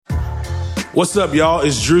What's up, y'all?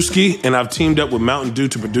 It's Drewski, and I've teamed up with Mountain Dew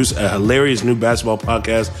to produce a hilarious new basketball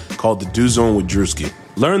podcast called The Dew Zone with Drewski.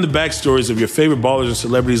 Learn the backstories of your favorite ballers and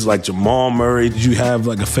celebrities like Jamal Murray. Did you have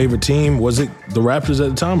like a favorite team? Was it the Raptors at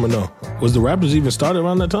the time or no? Was the Raptors even started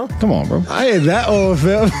around that time? Come on, bro. I ain't that old,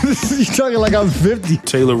 fam. You talking like I'm 50.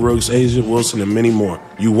 Taylor Rooks, Asia Wilson, and many more.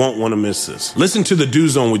 You won't want to miss this. Listen to The Dew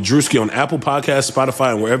Zone with Drewski on Apple Podcasts,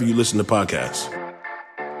 Spotify, and wherever you listen to podcasts.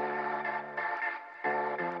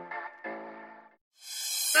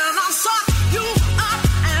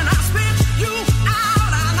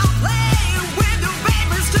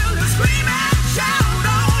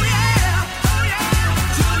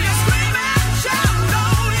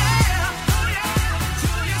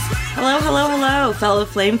 Hello, fellow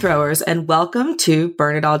flamethrowers, and welcome to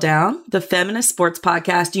Burn It All Down, the feminist sports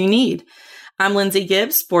podcast you need. I'm Lindsay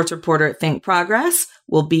Gibbs, sports reporter at Think Progress.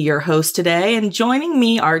 Will be your host today, and joining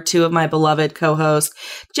me are two of my beloved co-hosts,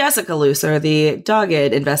 Jessica Lucer, the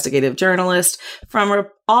dogged investigative journalist from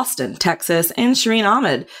Austin, Texas, and Shireen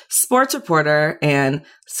Ahmed, sports reporter and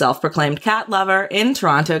self-proclaimed cat lover in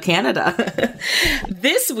Toronto, Canada.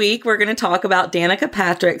 This week, we're going to talk about Danica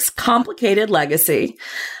Patrick's complicated legacy,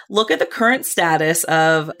 look at the current status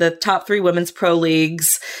of the top three women's pro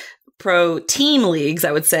team leagues,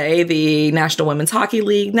 I would say, the National Women's Hockey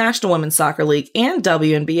League, National Women's Soccer League, and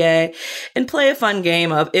WNBA, and play a fun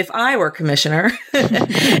game of If I Were Commissioner.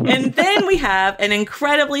 And then we have an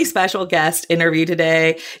incredibly special guest interview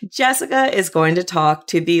today. Jessica is going to talk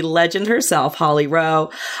to the legend herself, Holly Rowe,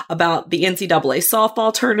 about the NCAA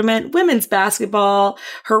softball tournament, women's basketball,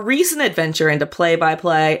 her recent adventure into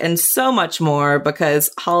play-by-play, and so much more, because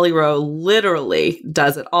Holly Rowe literally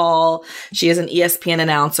does it all. She is an ESPN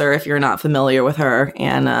announcer, if you're not familiar with her.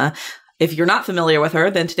 And if you're not familiar with her,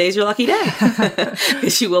 then today's your lucky day,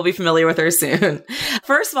 because you will be familiar with her soon.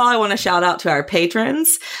 First of all, I want to shout out to our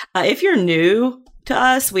patrons. If you're new to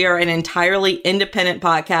us, we are an entirely independent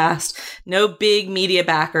podcast, no big media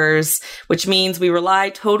backers, which means we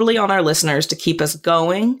rely totally on our listeners to keep us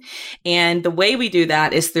going. And the way we do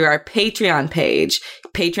that is through our Patreon page,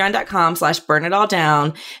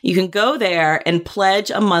 patreon.com/burnitalldown. You can go there and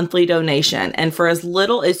pledge a monthly donation. And for as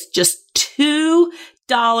little as just $2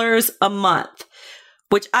 a month,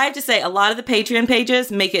 which I have to say, a lot of the Patreon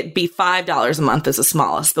pages make it be $5 a month as the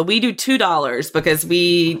smallest, but we do $2 because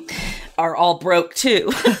we are all broke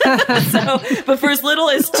too. But for as little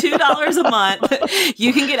as $2 a month,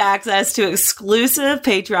 you can get access to exclusive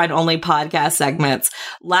Patreon-only podcast segments.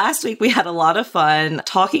 Last week, we had a lot of fun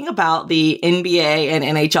talking about the NBA and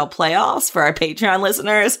NHL playoffs for our Patreon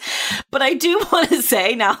listeners. But I do want to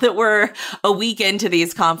say, now that we're a week into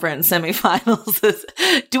these conference semifinals,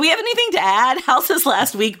 do we have anything to add? How's this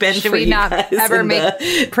last week been for you guys? Should we not ever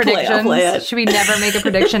make predictions? Should we never make a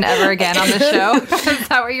prediction ever again on the show? Is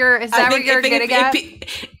that what you're getting at?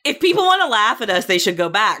 If people want to laugh at us, they should go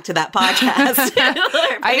back to that podcast.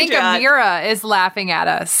 I think Amira is laughing at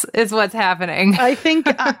us, is what's happening. I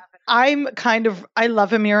think I love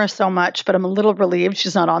Amira so much, but I'm a little relieved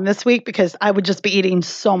she's not on this week, because I would just be eating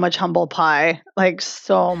so much humble pie, like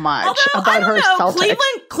so much. Although, about her Celtics.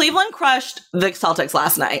 Cleveland crushed the Celtics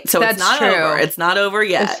last night, so That's it's not true. over. It's not over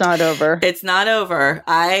yet. It's not over. It's not over.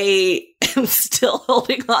 I am still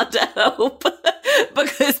holding on to hope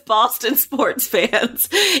because Boston sports fans,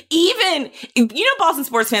 Boston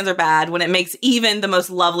sports fans are bad when it makes even the most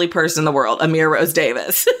lovely person in the world, Amira Rose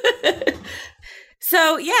Davis.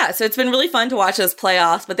 So it's been really fun to watch those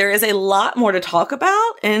playoffs, but there is a lot more to talk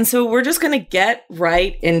about. And so we're just going to get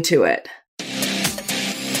right into it.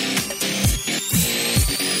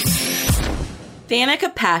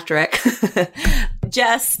 Danica Patrick.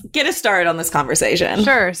 Jess, get us started on this conversation.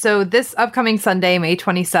 Sure. So this upcoming Sunday, May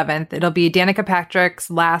 27th, it'll be Danica Patrick's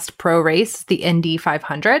last pro race, the Indy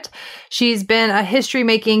 500. She's been a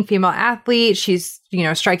history-making female athlete. She's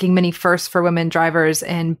striking many firsts for women drivers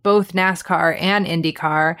in both NASCAR and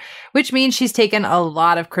IndyCar, which means she's taken a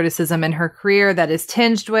lot of criticism in her career that is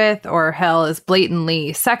tinged with, or hell, is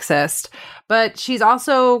blatantly sexist. But she's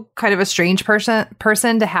also kind of a strange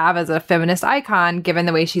person to have as a feminist icon, given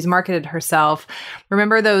the way she's marketed herself.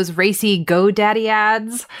 Remember those racy GoDaddy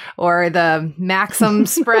ads or the Maxim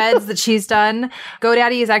spreads that she's done?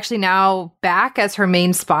 GoDaddy is actually now back as her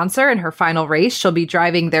main sponsor in her final race. She'll be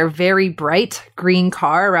driving their very bright green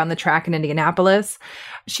car around the track in Indianapolis.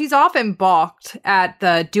 She's often balked at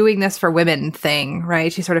the doing this for women thing,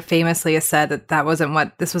 right? She sort of famously has said that that wasn't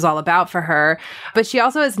what this was all about for her. But she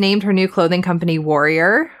also has named her new clothing company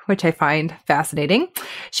Warrior, which I find fascinating.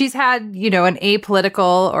 She's had, an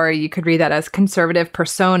apolitical, or you could read that as conservative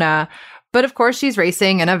persona, But of course, she's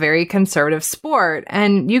racing in a very conservative sport.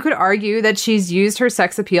 And you could argue that she's used her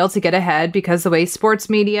sex appeal to get ahead because the way sports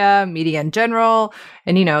media in general,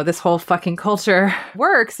 and, this whole fucking culture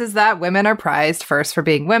works is that women are prized first for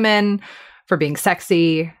being women, for being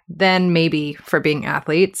sexy, then maybe for being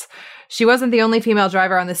athletes. She wasn't the only female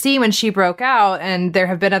driver on the scene when she broke out, and there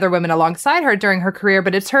have been other women alongside her during her career,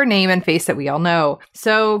 but it's her name and face that we all know.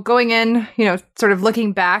 So going in, sort of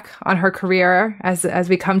looking back on her career as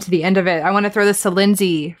we come to the end of it, I want to throw this to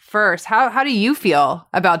Lindsay first. How do you feel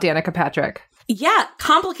about Danica Patrick? Yeah,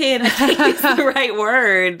 complicated, I think is the right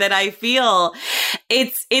word that I feel.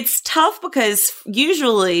 It's tough because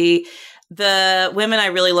usually the women I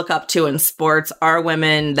really look up to in sports are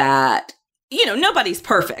women that, nobody's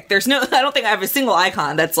perfect. I don't think I have a single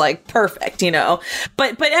icon that's like perfect,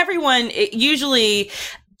 but everyone usually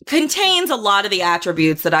contains a lot of the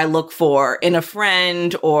attributes that I look for in a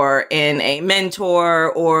friend or in a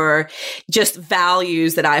mentor, or just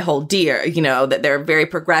values that I hold dear, that they're very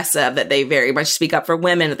progressive, that they very much speak up for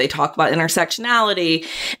women, that they talk about intersectionality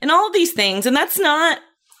and all of these things. And that's not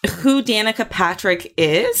who Danica Patrick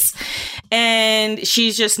is. And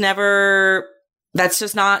she's just that's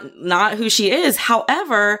just not who she is.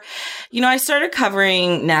 However, I started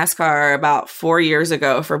covering NASCAR about 4 years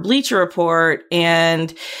ago for Bleacher Report.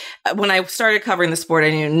 And when I started covering the sport, I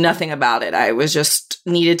knew nothing about it. I was just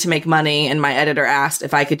needed to make money. And my editor asked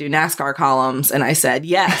if I could do NASCAR columns. And I said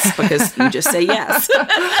yes, because you just say yes.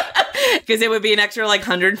 Because it would be an extra like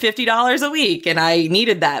 $150 a week. And I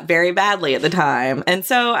needed that very badly at the time. And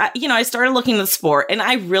so, I started looking at the sport, and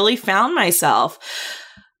I really found myself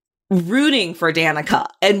rooting for Danica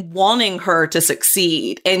and wanting her to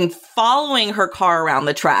succeed and following her car around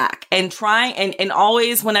the track and trying and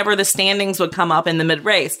always, whenever the standings would come up in the mid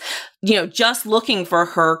race, just looking for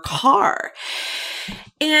her car.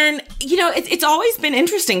 And, it's always been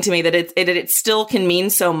interesting to me that it still can mean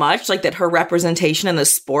so much, like that her representation in the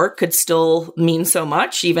sport could still mean so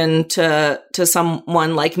much, even to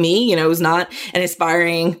someone like me, who's not an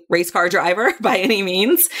aspiring race car driver by any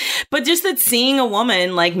means. But just that seeing a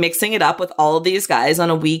woman like mixing it up with all of these guys on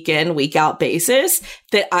a week in, week out basis,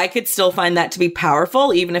 that I could still find that to be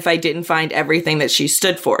powerful, even if I didn't find everything that she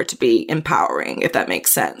stood for to be empowering, if that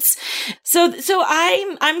makes sense. So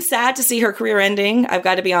I'm sad to see her career ending. I've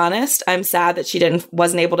got to be honest. I'm sad that she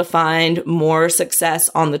wasn't able to find more success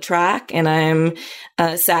on the track. And I'm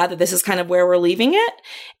sad that this is kind of where we're leaving it.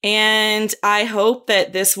 And I hope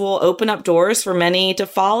that this will open up doors for many to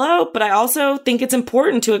follow. But I also think it's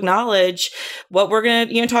important to acknowledge what we're going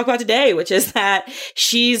to talk about today, which is that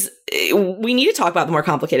we need to talk about the more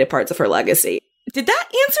complicated parts of her legacy. Did that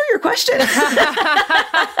answer your question?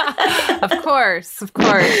 Of course.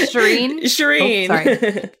 Shireen. Oh,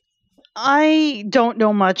 sorry. I don't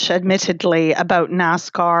know much, admittedly, about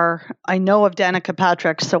NASCAR. I know of Danica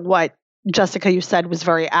Patrick, so what Jessica, you said was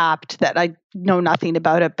very apt, that I know nothing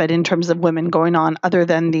about it, but in terms of women going on, other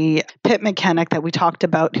than the pit mechanic that we talked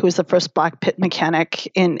about, who was the first black pit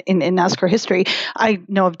mechanic in NASCAR history, I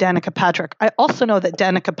know of Danica Patrick. I also know that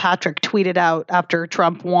Danica Patrick tweeted out after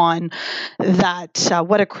Trump won that,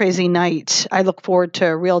 what a crazy night. I look forward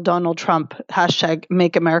to real Donald Trump, #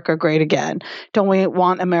 make America great again. Don't we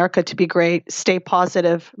want America to be great? Stay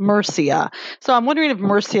positive, Murcia. So I'm wondering if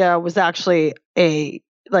Murcia was actually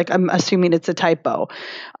I'm assuming it's a typo,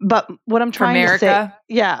 but what I'm trying to say,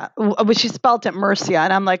 was she spelt it Murcia?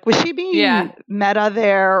 And I'm like, was she being meta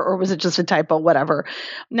there, or was it just a typo? Whatever.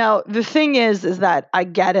 Now, the thing is that I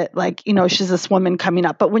get it. She's this woman coming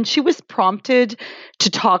up, but when she was prompted to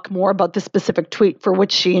talk more about the specific tweet, for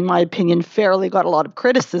which she, in my opinion, fairly got a lot of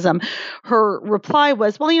criticism, her reply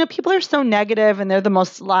was, well, people are so negative and they're the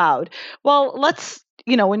most loud. Well, let's,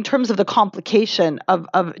 in terms of the complication of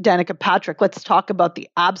Danica Patrick, let's talk about the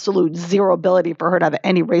absolute zero ability for her to have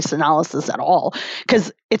any race analysis at all.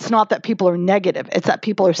 Because it's not that people are negative, it's that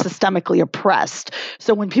people are systemically oppressed.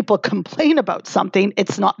 So when people complain about something,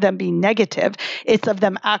 it's not them being negative, it's of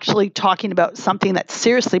them actually talking about something that's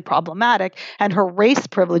seriously problematic. And her race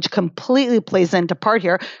privilege completely plays into part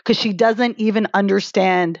here, because she doesn't even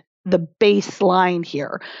understand the baseline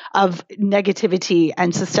here of negativity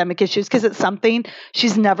and systemic issues, because it's something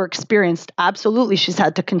she's never experienced. Absolutely, she's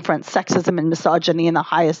had to confront sexism and misogyny in the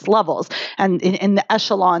highest levels and in the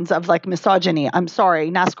echelons of misogyny. I'm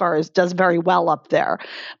sorry, NASCAR does very well up there,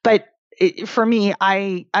 but for me,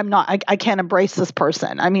 I can't embrace this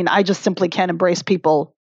person. I mean, I just simply can't embrace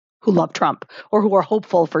people who love Trump or who are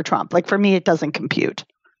hopeful for Trump. For me, it doesn't compute.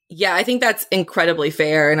 Yeah, I think that's incredibly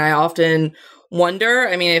fair, and I often wonder,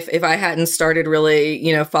 I mean, if I hadn't started really,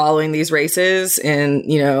 following these races in,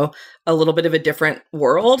 a little bit of a different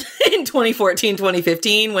world in 2014,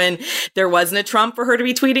 2015, when there wasn't a Trump for her to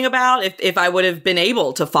be tweeting about, if I would have been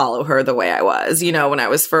able to follow her the way I was, when I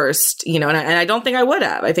was first, and I don't think I would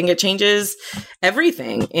have. I think it changes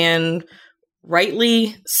everything, and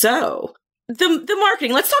rightly so. The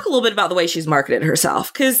marketing, let's talk a little bit about the way she's marketed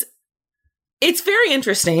herself, because it's very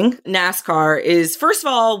interesting. NASCAR is, first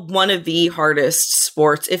of all, one of the hardest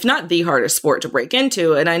sports, if not the hardest sport to break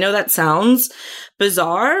into. And I know that sounds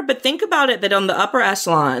bizarre, but think about it, that on the upper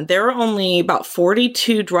echelon, there are only about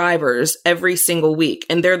 42 drivers every single week.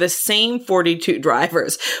 And they're the same 42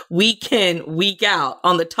 drivers week in, week out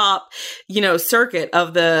on the top, circuit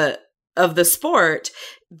of the sport.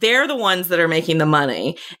 They're the ones that are making the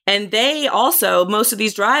money. And they also, most of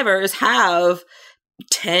these drivers have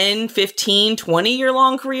 10, 15,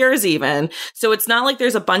 20-year-long careers even. So it's not like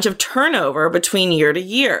there's a bunch of turnover between year to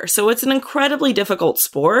year. So it's an incredibly difficult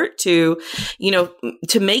sport to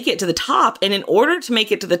make it to the top. And in order to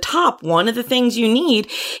make it to the top, one of the things you need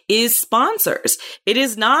is sponsors. It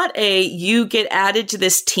is not you get added to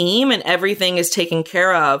this team and everything is taken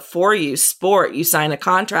care of for you sport. You sign a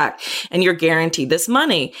contract and you're guaranteed this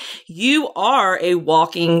money. You are a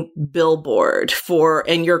walking billboard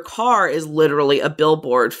and your car is literally a billboard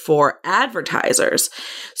for advertisers.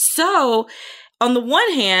 So on the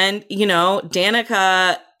one hand,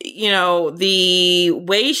 Danica, the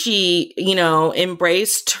way she,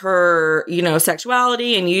 embraced her,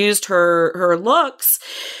 sexuality and used her looks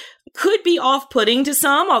could be off-putting to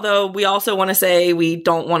some, although we also want to say we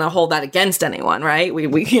don't want to hold that against anyone, right? We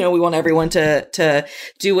want everyone to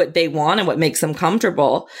do what they want and what makes them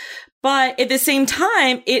comfortable. But at the same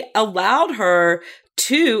time, it allowed her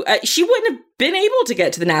to, she wouldn't have been able to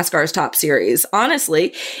get to the NASCAR's Top Series,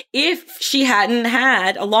 honestly, if she hadn't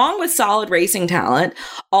had, along with solid racing talent,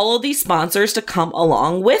 all of these sponsors to come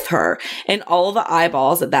along with her and all of the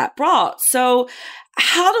eyeballs that brought. So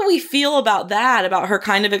how do we feel about that, about her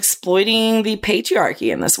kind of exploiting the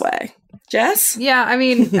patriarchy in this way? Jess? Yeah, I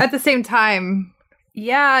mean, at the same time,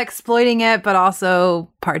 exploiting it, but also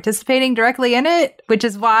participating directly in it, which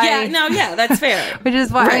is why... that's fair. Which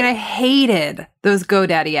is why, right. I hated those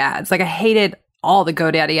GoDaddy ads. Like, I hated all the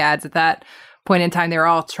GoDaddy ads at that point in time. They were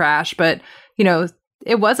all trash, but,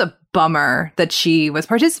 it was a bummer that she was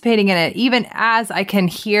participating in it, even as I can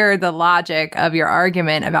hear the logic of your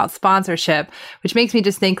argument about sponsorship, which makes me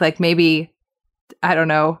just think, like, maybe... I don't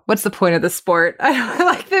know. What's the point of the sport? I don't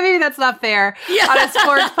like maybe that's not fair on a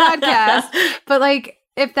sports podcast. But like,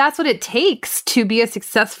 if that's what it takes to be a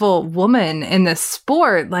successful woman in this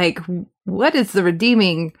sport, like, what is the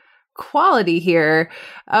redeeming quality here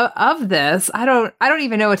of this? I don't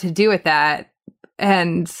even know what to do with that.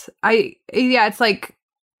 And it's like,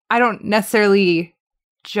 I don't necessarily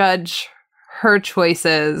judge her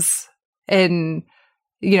choices in,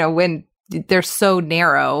 when they're so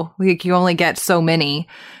narrow, like you only get so many.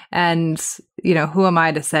 And, who am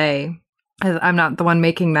I to say? I'm not the one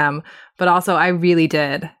making them. But also, I really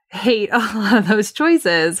did hate a lot of those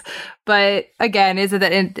choices. But again, is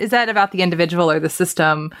that about the individual or the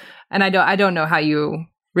system? And I don't know how you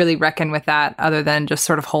really reckon with that other than just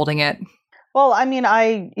sort of holding it. Well, I mean,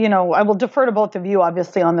 I will defer to both of you,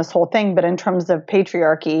 obviously, on this whole thing. But in terms of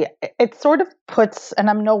patriarchy, it sort of puts, and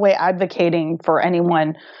I'm no way advocating for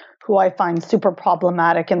anyone who I find super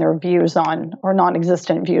problematic in their views on, or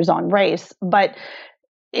non-existent views on race. But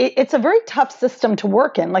it's a very tough system to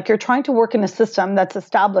work in. Like, you're trying to work in a system that's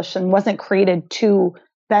established and wasn't created to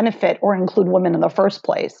benefit or include women in the first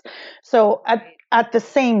place. So at the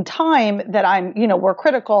same time that we're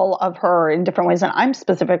critical of her in different ways, and I'm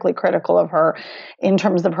specifically critical of her in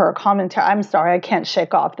terms of her commentary. I'm sorry, I can't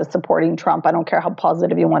shake off the supporting Trump. I don't care how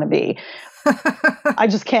positive you want to be. I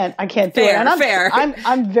just can't. I can't do it. And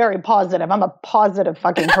I'm very positive. I'm a positive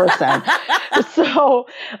fucking person. So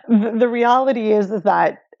the reality is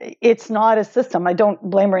that it's not a system. I don't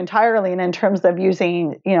blame her entirely. And in terms of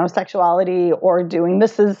using, sexuality or doing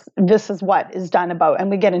this is what is done about, and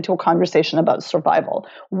we get into a conversation about survival.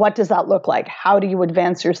 What does that look like? How do you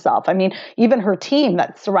advance yourself? I mean, even her team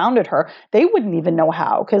that surrounded her, they wouldn't even know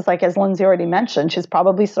how, because like, as Lindsay already mentioned, she's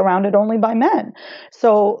probably surrounded only by men.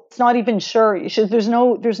 So it's not even sure. There's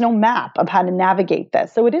no map of how to navigate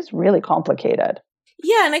this. So it is really complicated.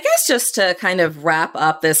 Yeah. And I guess just to kind of wrap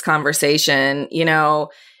up this conversation,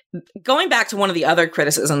 going back to one of the other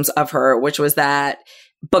criticisms of her, which was that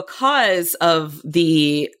because of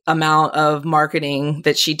the amount of marketing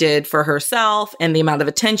that she did for herself and the amount of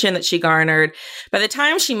attention that she garnered, by the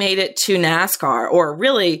time she made it to NASCAR, or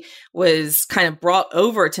really was kind of brought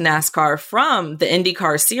over to NASCAR from the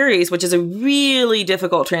IndyCar series, which is a really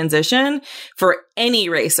difficult transition for any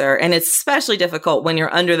racer. And it's especially difficult when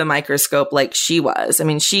you're under the microscope like she was. I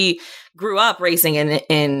mean, she grew up racing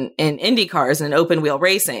in Indy cars and open wheel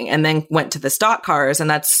racing, and then went to the stock cars. And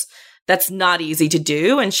that's not easy to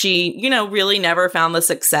do. And she, really never found the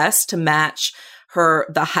success to match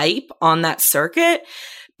the hype on that circuit.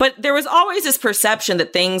 But there was always this perception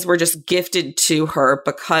that things were just gifted to her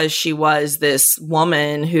because she was this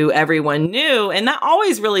woman who everyone knew. And that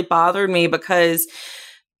always really bothered me because,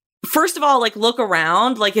 first of all, look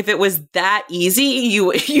around. If it was that easy, you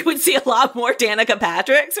would see a lot more Danica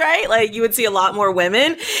Patricks, right? You would see a lot more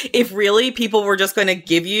women if really people were just going to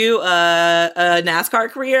give you a NASCAR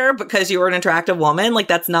career because you were an attractive woman.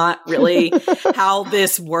 That's not really how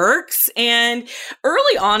this works. And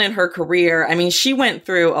early on in her career, I mean, she went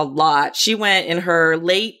through a lot. She went in her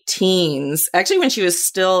late teens. Actually, when she was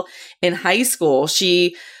still in high school,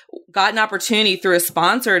 she got an opportunity through a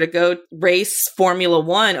sponsor to go race Formula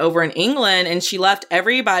One over in England. And she left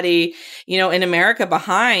everybody, in America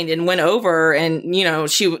behind and went over. And,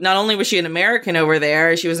 she, not only was she an American over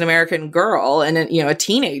there, she was an American girl and, a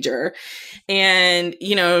teenager. And,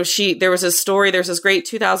 there was a story, there's this great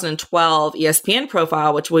 2012 ESPN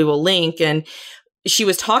profile, which we will link. And she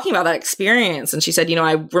was talking about that experience. And she said,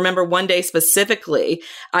 I remember one day specifically,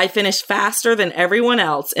 I finished faster than everyone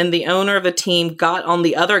else. And the owner of the team got on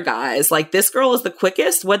the other guys. This girl is the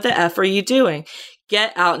quickest. What the F are you doing?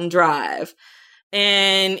 Get out and drive.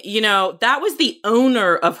 And, that was the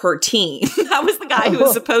owner of her team. That was the guy who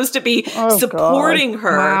was supposed to be supporting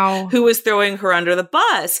her, Wow. who was throwing her under the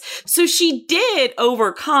bus. So she did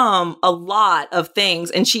overcome a lot of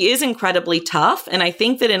things, and she is incredibly tough. And I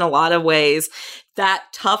think that in a lot of ways, that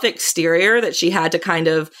tough exterior that she had to kind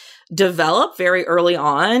of develop very early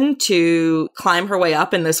on to climb her way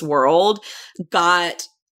up in this world got,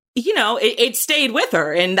 it stayed with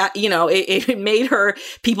her, and that, it made her,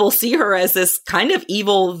 people see her as this kind of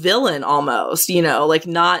evil villain almost,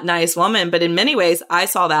 not nice woman. But in many ways, I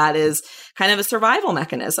saw that as kind of a survival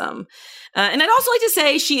mechanism. And I'd also like to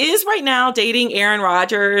say she is right now dating Aaron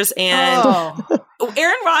Rodgers, and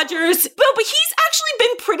Aaron Rodgers, but he's actually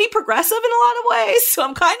been pretty progressive in a lot of ways. So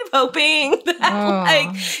I'm kind of hoping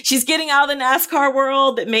that she's getting out of the NASCAR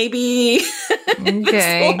world, that maybe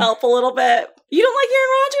this will help a little bit. You don't like Aaron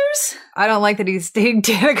Rodgers? I don't like that he's dating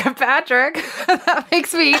Danica Patrick. that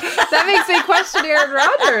makes me question Aaron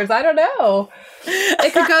Rodgers. I don't know.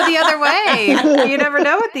 It could go the other way. You never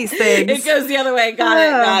know with these things. It goes the other way.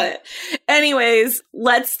 Got it. Anyways,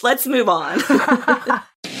 let's move on.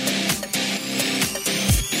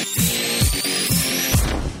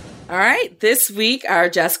 All right. This week, our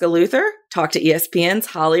Jessica Luther talked to ESPN's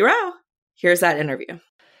Holly Rowe. Here's that interview.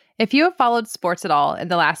 If you have followed sports at all in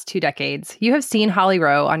the last 2 decades, you have seen Holly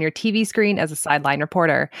Rowe on your TV screen as a sideline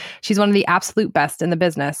reporter. She's one of the absolute best in the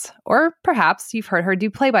business. Or perhaps you've heard her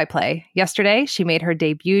do play-by-play. Yesterday, she made her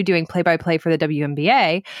debut doing play-by-play for the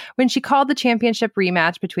WNBA when she called the championship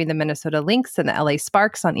rematch between the Minnesota Lynx and the LA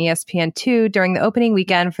Sparks on ESPN2 during the opening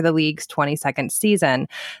weekend for the league's 22nd season.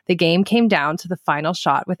 The game came down to the final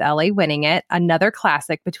shot with LA winning it, another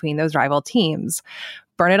classic between those rival teams.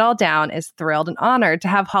 Burn It All Down is thrilled and honored to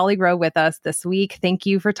have Holly Rowe with us this week. Thank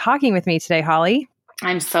you for talking with me today, Holly.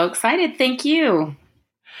 I'm so excited. Thank you.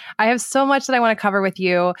 I have so much that I want to cover with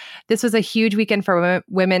you. This was a huge weekend for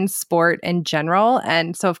women's sport in general.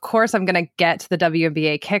 And so, of course, I'm going to get to the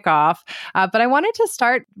WNBA kickoff. But I wanted to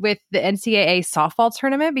start with the NCAA softball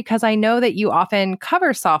tournament because I know that you often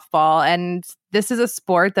cover softball, and this is a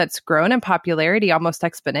sport that's grown in popularity almost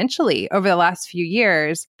exponentially over the last few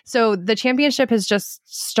years. So the championship has just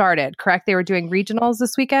started, correct? They were doing regionals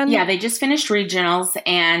this weekend? Yeah, they just finished regionals,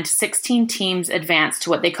 and 16 teams advanced to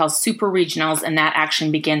what they call super regionals, and that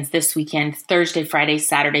action begins this weekend, Thursday, Friday,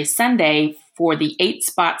 Saturday, Sunday, for the 8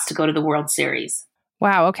 spots to go to the World Series.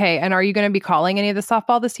 Wow, okay. And are you going to be calling any of the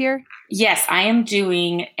softball this year? Yes, I am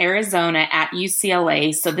doing Arizona at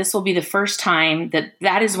UCLA. So this will be the first time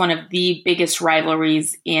that is one of the biggest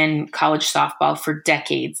rivalries in college softball for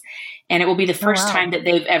decades. And it will be the first time that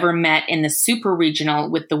they've ever met in the super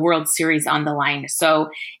regional with the World Series on the line. So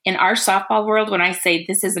in our softball world, when I say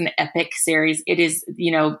this is an epic series, it is,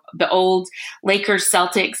 the old Lakers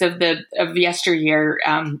Celtics of yesteryear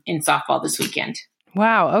in softball this weekend.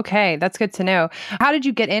 Wow. Okay. That's good to know. How did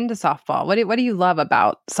you get into softball? What do you love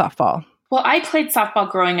about softball? Well, I played softball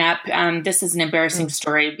growing up. This is an embarrassing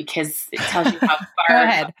story because it tells you how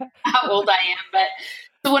far, how old I am.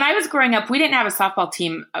 But So when I was growing up, we didn't have a softball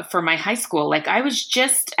team for my high school. Like I was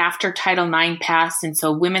just after Title IX passed. And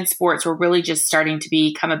so women's sports were really just starting to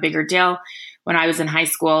become a bigger deal when I was in high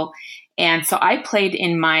school. And so I played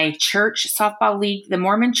in my church softball league. The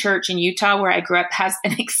Mormon church in Utah, where I grew up, has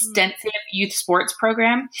an extensive youth sports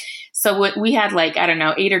program. So we had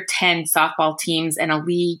 8 or 10 softball teams and a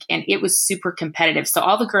league, and it was super competitive. So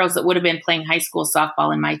all the girls that would have been playing high school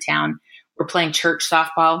softball in my town were playing church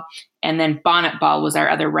softball. And then Bonnet Ball was our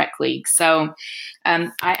other rec league. So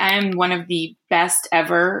I am one of the best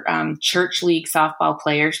ever church league softball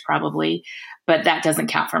players, probably, but that doesn't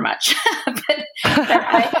count for much. but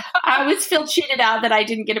I always feel cheated out that I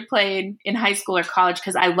didn't get to play in high school or college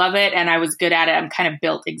because I love it and I was good at it. I'm kind of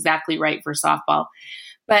built exactly right for softball.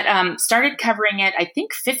 But started covering it, I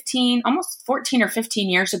think almost 14 or 15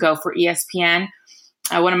 years ago for ESPN.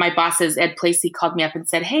 One of my bosses, Ed Placey, called me up and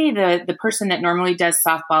said, hey, the person that normally does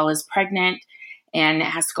softball is pregnant and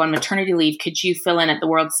has to go on maternity leave. Could you fill in at the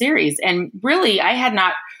World Series? And really, I had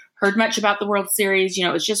not heard much about the World Series.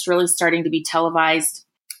 It was just really starting to be televised.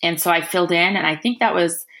 And so I filled in, and I think that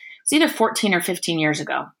was either 14 or 15 years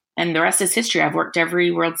ago. And the rest is history. I've worked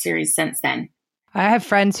every World Series since then. I have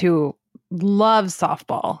friends who love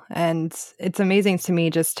softball, and it's amazing to me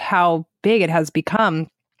just how big it has become.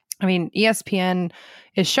 I mean, ESPN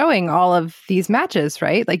is showing all of these matches,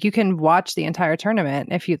 right? Like you can watch the entire tournament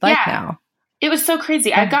if you'd like now. It was so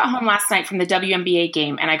crazy. I got home last night from the WNBA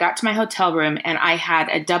game and I got to my hotel room and I had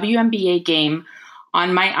a WNBA game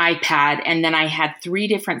on my iPad. And then I had 3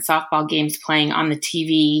 different softball games playing on the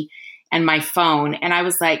TV and my phone. And I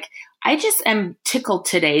was like, I just am tickled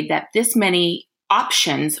today that this many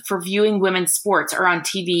options for viewing women's sports are on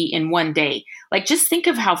TV in one day. Like, just think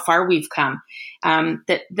of how far we've come.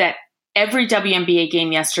 That every WNBA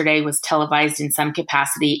game yesterday was televised in some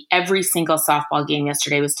capacity. Every single softball game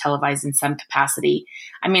yesterday was televised in some capacity.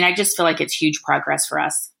 I mean, I just feel like it's huge progress for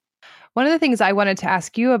us. One of the things I wanted to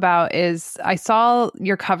ask you about is I saw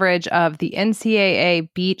your coverage of the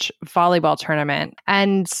NCAA beach volleyball tournament,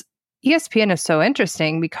 and ESPN is so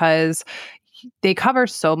interesting because they cover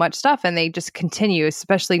so much stuff and they just continue,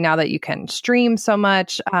 especially now that you can stream so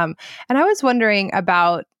much. And I was wondering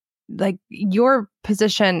about like your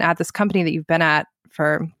position at this company that you've been at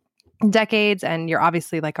for decades, and you're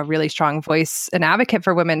obviously like a really strong voice and advocate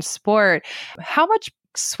for women's sport. How much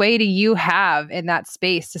sway do you have in that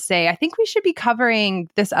space to say, I think we should be covering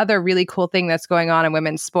this other really cool thing that's going on in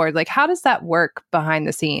women's sport? Like, how does that work behind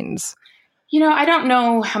the scenes? I don't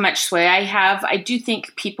know how much sway I have. I do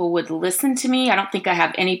think people would listen to me. I don't think I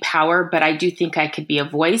have any power, but I do think I could be a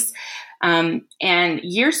voice. And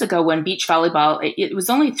years ago when beach volleyball, it was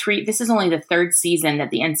only this is only the 3rd season that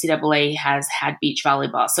the NCAA has had beach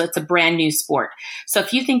volleyball. So it's a brand new sport. So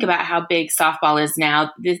if you think about how big softball is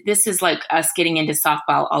now, this is like us getting into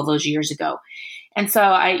softball all those years ago. And so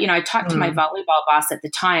I talked to my volleyball boss at the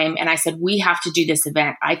time and I said, we have to do this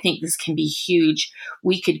event. I think this can be huge.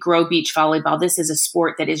 We could grow beach volleyball. This is a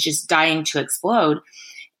sport that is just dying to explode.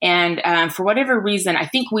 And for whatever reason, I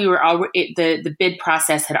think we were the bid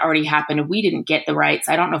process had already happened and we didn't get the rights.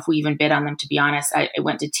 I don't know if we even bid on them, to be honest. I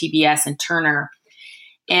went to TBS and Turner.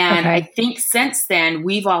 And I think since then,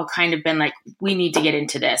 we've all kind of been like, we need to get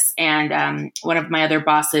into this. And one of my other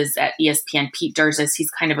bosses at ESPN, Pete Durzis, he's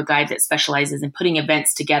kind of a guy that specializes in putting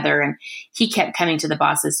events together. And he kept coming to the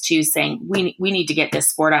bosses too, saying, we need to get this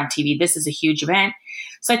sport on TV. This is a huge event.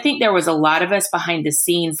 So I think there was a lot of us behind the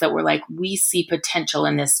scenes that were like, we see potential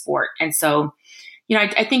in this sport. And so,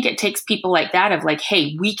 I think it takes people like that of like,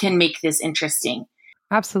 hey, we can make this interesting.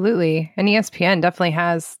 Absolutely. And ESPN definitely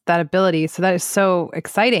has that ability. So that is so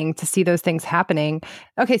exciting to see those things happening.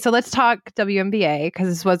 Okay, so let's talk WNBA, because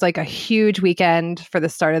this was like a huge weekend for the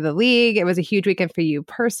start of the league. It was a huge weekend for you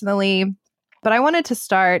personally. But I wanted to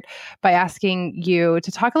start by asking you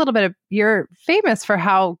to talk a little bit you're famous for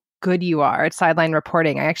how good you are at sideline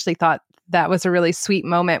reporting. I actually thought that was a really sweet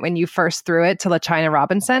moment when you first threw it to LaChina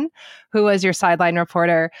Robinson, who was your sideline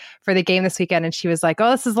reporter for the game this weekend. And she was like,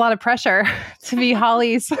 oh, this is a lot of pressure to be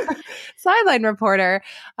Holly's sideline reporter.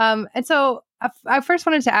 And so I first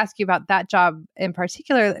wanted to ask you about that job in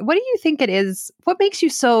particular. What do you think it is? What makes you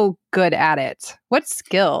so good at it? What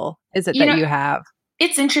skill is it that you have?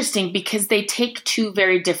 It's interesting because they take 2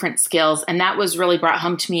 very different skills. And that was really brought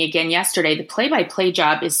home to me again yesterday. The play-by-play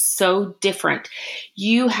job is so different.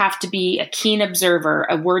 You have to be a keen observer,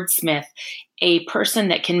 a wordsmith, a person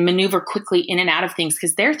that can maneuver quickly in and out of things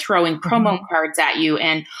because they're throwing promo cards at you.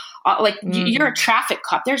 And you're a traffic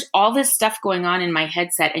cop. There's all this stuff going on in my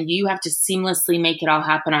headset and you have to seamlessly make it all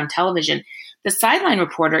happen on television. The sideline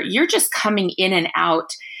reporter, you're just coming in and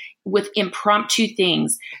out. with impromptu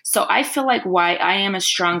things. So I feel like why I am a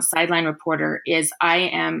strong sideline reporter is I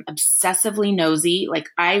am obsessively nosy. Like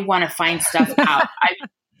I want to find stuff out.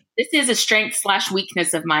 This is a strength /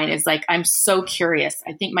 weakness of mine, is like, I'm so curious.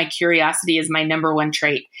 I think my curiosity is my number one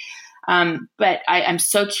trait. But I'm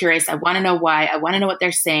so curious. I want to know why. I want to know what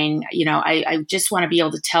they're saying. I just want to be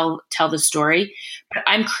able to tell the story, but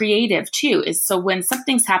I'm creative too. So when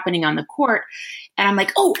something's happening on the court and I'm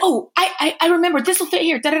like, I remember this will fit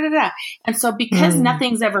here. Da, da, da, da. And so because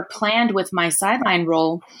nothing's ever planned with my sideline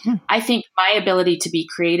role, I think my ability to be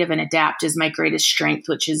creative and adapt is my greatest strength,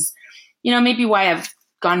 which is, maybe why I've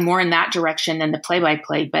gone more in that direction than the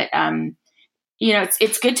play-by-play, but,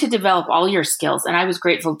 it's good to develop all your skills. And I was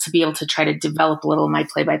grateful to be able to try to develop a little of my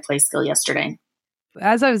play-by-play skill yesterday.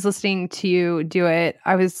 As I was listening to you do it,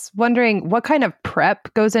 I was wondering what kind of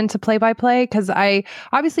prep goes into play-by-play? Because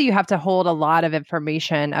obviously you have to hold a lot of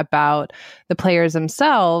information about the players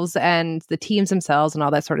themselves and the teams themselves and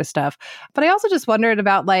all that sort of stuff. But I also just wondered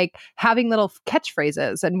about like having little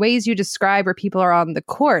catchphrases and ways you describe where people are on the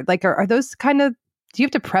court. Like, are those kind of, do you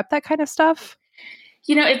have to prep that kind of stuff?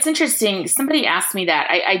 It's interesting. Somebody asked me that.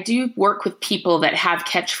 I do work with people that have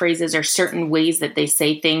catchphrases or certain ways that they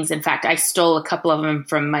say things. In fact, I stole a couple of them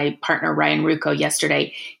from my partner, Ryan Ruocco,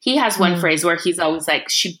 yesterday. He has one phrase where he's always like,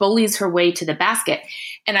 she bullies her way to the basket.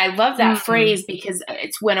 And I love that phrase because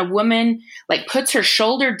it's when a woman like puts her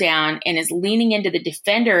shoulder down and is leaning into the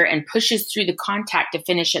defender and pushes through the contact to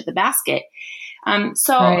finish at the basket.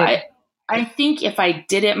 Right. I think if I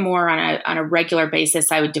did it more on a regular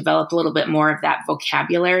basis, I would develop a little bit more of that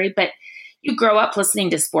vocabulary. But you grow up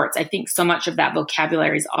listening to sports. I think so much of that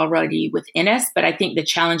vocabulary is already within us. But I think the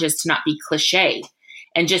challenge is to not be cliche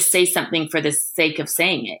and just say something for the sake of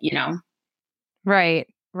saying it,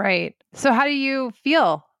 Right. So how do you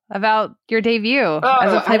feel about your debut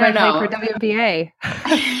as a play-by-play for WNBA?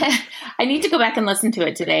 I need to go back and listen to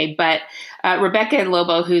it today, but Rebecca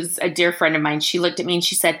Lobo, who's a dear friend of mine, she looked at me and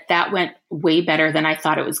she said, that went way better than I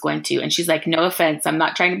thought it was going to. And she's like, no offense, I'm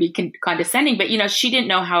not trying to be condescending, but she didn't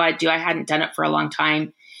know how I'd do. I hadn't done it for a long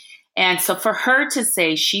time. And so for her to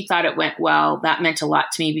say she thought it went well, that meant a lot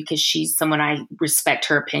to me because she's someone I respect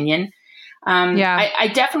her opinion.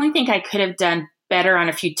 I definitely think I could have done better on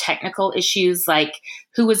a few technical issues like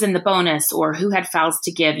who was in the bonus or who had fouls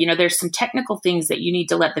to give. There's some technical things that you need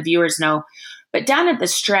to let the viewers know. But down at the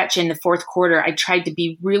stretch in the fourth quarter, I tried to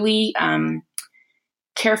be really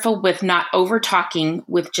careful with not over talking,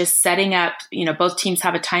 with just setting up, both teams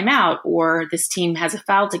have a timeout or this team has a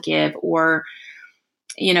foul to give or,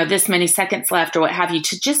 this many seconds left or what have you,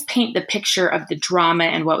 to just paint the picture of the drama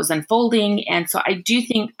and what was unfolding. And so I do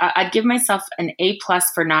think I'd give myself an A+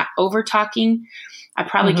 for not over talking. I'd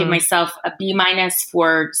probably give myself a B-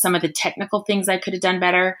 for some of the technical things I could have done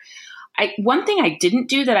better. One thing I didn't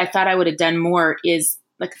do that I thought I would have done more is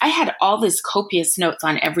like I had all this copious notes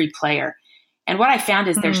on every player. And what I found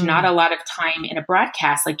is there's not a lot of time in a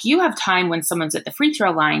broadcast. Like you have time when someone's at the free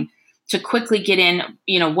throw line to quickly get in,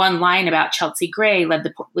 one line about Chelsea Gray led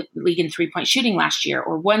the league in 3-point shooting last year,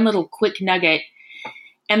 or one little quick nugget.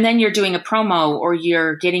 And then you're doing a promo or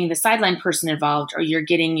you're getting the sideline person involved or you're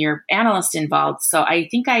getting your analyst involved. So I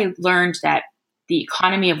think I learned that the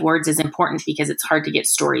economy of words is important because it's hard to get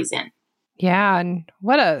stories in. Yeah. And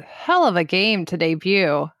what a hell of a game to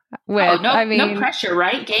debut with. No pressure,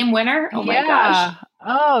 right? Game winner. Oh my gosh.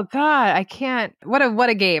 Oh God, I can't. What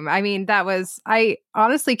a game. I mean, I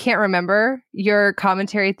honestly can't remember your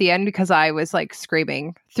commentary at the end because I was like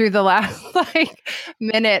screaming through the last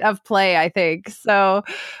minute of play, I think. So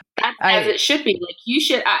that's as it should be. Like you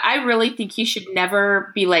should, I really think you should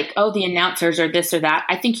never be like, oh, the announcers are this or that.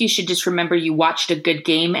 I think you should just remember you watched a good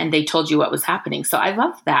game and they told you what was happening. So I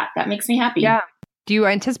love that. That makes me happy. Yeah. Do you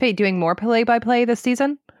anticipate doing more play-by-play this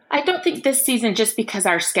season? I don't think this season, just because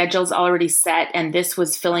our schedule's already set and this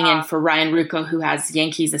was filling in for Ryan Ruocco, who has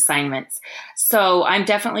Yankees assignments. So I'm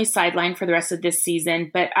definitely sidelined for the rest of this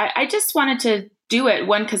season, but I just wanted to do it.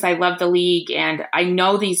 One, because I love the league and I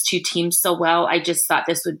know these two teams so well. I just thought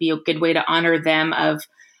this would be a good way to honor them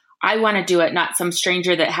I want to do it, not some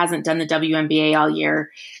stranger that hasn't done the WNBA all year.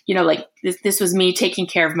 Like this was me taking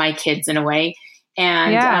care of my kids in a way.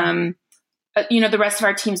 And, the rest of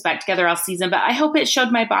our team's back together all season, but I hope it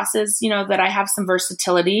showed my bosses, that I have some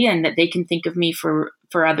versatility and that they can think of me for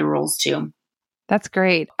other roles too. That's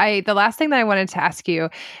great. The last thing that I wanted to ask you,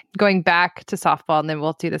 going back to softball, and then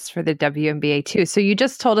we'll do this for the WNBA too. So you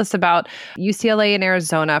just told us about UCLA and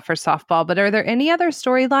Arizona for softball, but are there any other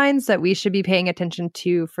storylines that we should be paying attention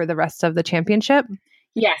to for the rest of the championship?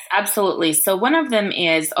 Yes, absolutely. So one of them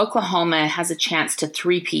is Oklahoma has a chance to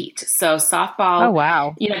three-peat. So softball, Oh,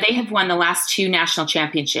 wow. they have won the last 2 national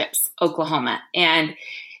championships, Oklahoma, and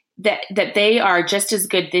that they are just as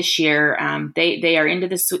good this year. They are into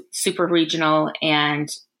the super regional,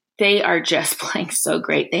 and they are just playing so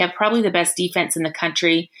great. They have probably the best defense in the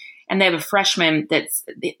country, and they have a freshman that's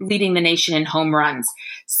leading the nation in home runs.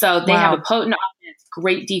 So they have a potent offense,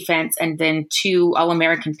 great defense, and then 2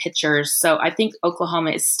 All-American pitchers. So I think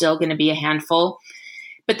Oklahoma is still going to be a handful.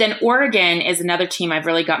 But then Oregon is another team I've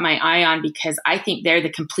really got my eye on because I think they're the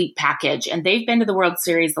complete package. And they've been to the World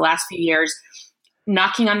Series the last few years.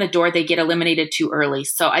 Knocking on the door, they get eliminated too early.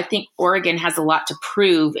 So I think Oregon has a lot to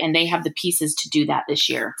prove, and they have the pieces to do that this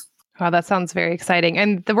year. Wow, that sounds very exciting.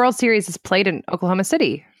 And the World Series is played in Oklahoma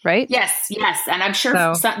City, right? Yes. And I'm sure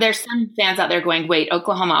there's some fans out there going, wait,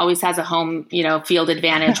 Oklahoma always has a home, field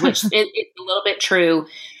advantage, which it's a little bit true.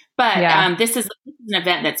 But this is an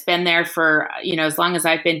event that's been there for, as long as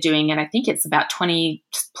I've been doing it. I think it's about 20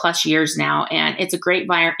 plus years now. And it's a great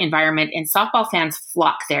environment. And softball fans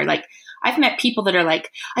flock there. Like, I've met people that are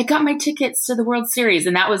like, I got my tickets to the World Series.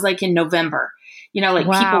 And that was like in November.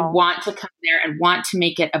 People want to come there and want to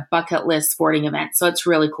make it a bucket list sporting event. So it's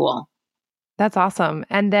really cool. That's awesome.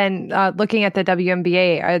 And then looking at the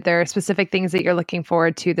WNBA, are there specific things that you're looking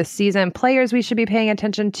forward to this season? Players we should be paying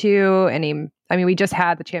attention to? We just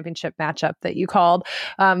had the championship matchup that you called,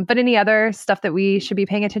 but any other stuff that we should be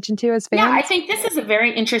paying attention to as fans? Yeah, I think this is a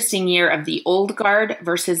very interesting year of the old guard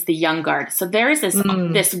versus the young guard. So there is this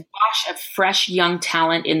wash of fresh young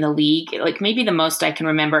talent in the league, like maybe the most I can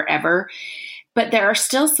remember ever. But there are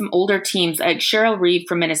still some older teams. Like Cheryl Reeve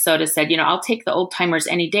from Minnesota said, I'll take the old timers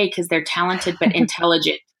any day because they're talented but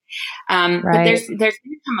intelligent. But there's going to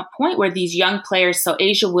come a point where these young players, so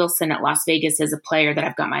Asia Wilson at Las Vegas is a player that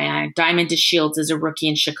I've got my eye on. Diamond DeShields is a rookie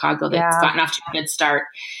in Chicago that's gotten off to a good start.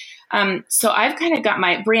 So I've kind of got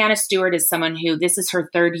Brianna Stewart is someone who this is her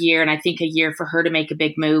 3rd year, and I think a year for her to make a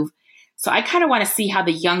big move. So I kind of want to see how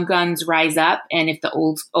the young guns rise up and if the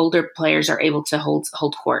older players are able to hold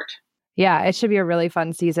court. Yeah, it should be a really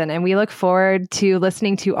fun season. And we look forward to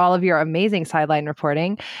listening to all of your amazing sideline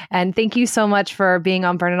reporting. And thank you so much for being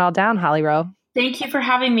on Burn It All Down, Holly Rowe. Thank you for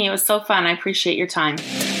having me. It was so fun. I appreciate your time.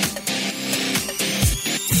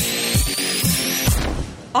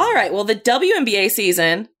 All right. Well, the WNBA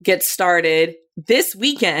season gets started this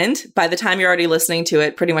weekend. By the time you're already listening to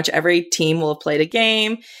it, pretty much every team will have played a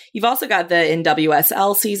game. You've also got the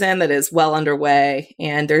NWSL season that is well underway.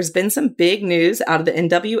 And there's been some big news out of the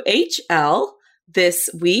NWHL this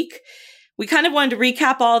week. We kind of wanted to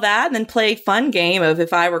recap all that and then play a fun game of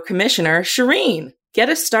If I Were Commissioner. Shireen, get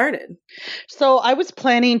us started. So I was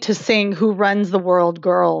planning to sing Who Runs the World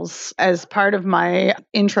Girls as part of my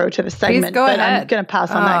intro to the segment, but I'm going to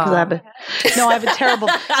pass on that because I have a terrible,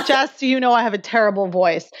 Jess, I have a terrible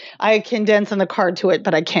voice. I can dance on the card to it,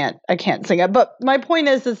 but I can't sing it. But my point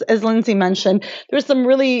is as Lindsay mentioned, there's some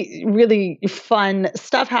really, really fun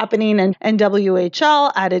stuff happening, and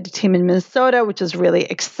NWHL added a team in Minnesota, which is really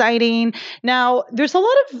exciting. Now, there's a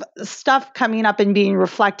lot of stuff coming up and being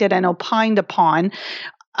reflected and opined upon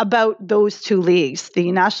about those 2 leagues, the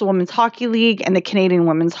National Women's Hockey League and the Canadian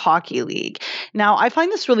Women's Hockey League. Now, I find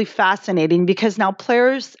this really fascinating because now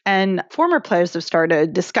players and former players have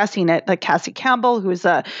started discussing it, like Cassie Campbell, who's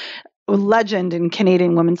a legend in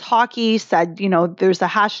Canadian women's hockey, said, there's a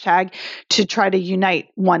hashtag to try to unite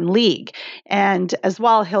one league. And as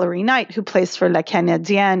well, Hilary Knight, who plays for Le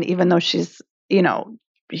Canadien, even though she's,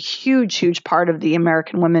 huge part of the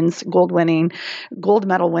American women's gold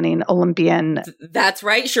medal winning Olympian. That's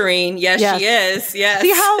right, Shireen. Yes, she is. Yes.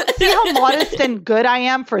 See how modest and good I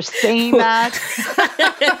am for saying that.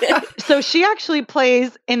 So she actually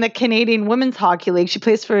plays in the Canadian Women's Hockey League. She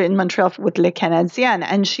plays in Montreal with Le Canadien,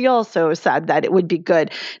 and she also said that it would be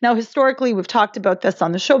good. Now, historically, we've talked about this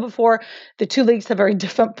on the show before. The 2 leagues have very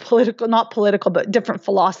different but different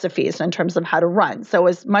philosophies in terms of how to run. So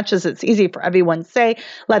as much as it's easy for everyone to say,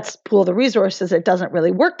 let's pool the resources, it doesn't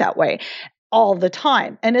really work that way all the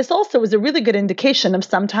time. And it also is a really good indication of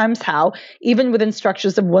sometimes how, even within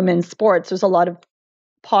structures of women's sports, there's a lot of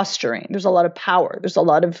posturing, there's a lot of power, there's a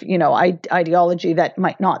lot of, ideology that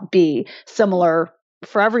might not be similar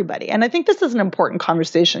for everybody. And I think this is an important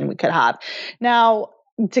conversation we could have. Now,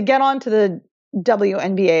 to get on to the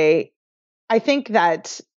WNBA, I think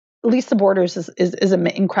that Lisa Borders is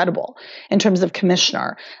incredible in terms of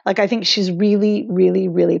commissioner. Like, I think she's really, really,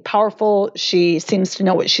 really powerful. She seems to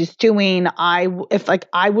know what she's doing. I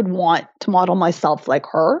would want to model myself like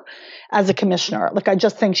her as a commissioner. Like, I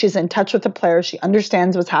just think she's in touch with the players. She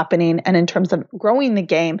understands what's happening. And in terms of growing the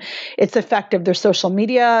game, it's effective. Their social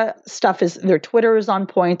media stuff their Twitter is on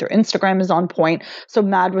point. Their Instagram is on point. So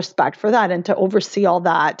mad respect for that. And to oversee all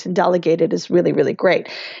that and delegate it is really, really great.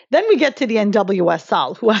 Then we get to the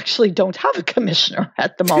NWSL, who actually don't have a commissioner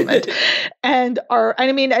at the moment. And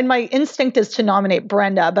my instinct is to nominate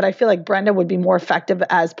Brenda, but I feel like Brenda would be more effective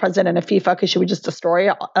as president of FIFA because she would just destroy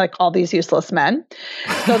like all these useless men.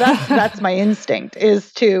 So that's my instinct,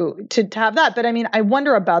 is to have that. But I mean, I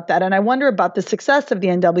wonder about that. And I wonder about the success of the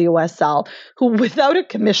NWSL, who without a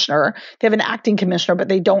commissioner, they have an acting commissioner, but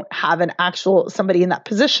they don't have an actual somebody in that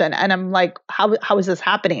position. And I'm like, how is this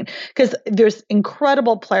happening? Because there's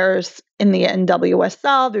incredible players in the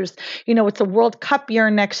NWSL. There's, it's a World Cup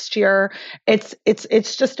year next year. It's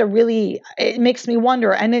just it makes me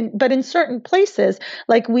wonder. But in certain places,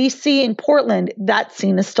 like we see in Portland, that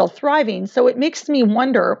scene is still thriving. So it makes me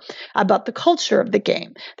wonder about the culture of the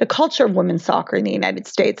game, the culture of women's soccer in the United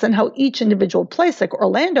States, and how each individual place, like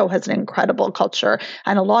Orlando, has an incredible culture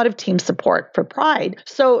and a lot of team support for Pride.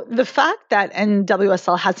 So the fact that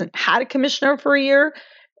NWSL hasn't had a commissioner for a year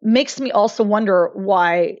makes me also wonder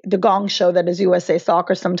why the gong show that is USA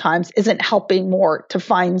Soccer sometimes isn't helping more to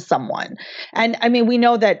find someone. And I mean, we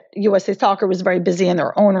know that USA Soccer was very busy in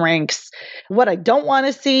their own ranks. What I don't want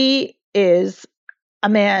to see is a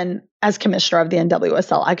man as commissioner of the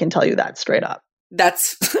NWSL. I can tell you that straight up.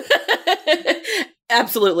 That's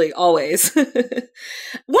absolutely always. One of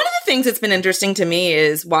the things that's been interesting to me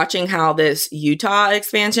is watching how this Utah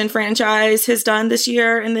expansion franchise has done this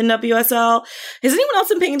year in the WSL. Has anyone else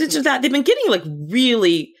been paying attention to that? They've been getting like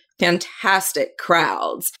really fantastic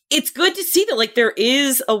crowds. It's good to see that like there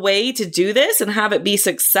is a way to do this and have it be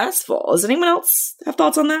successful. Does anyone else have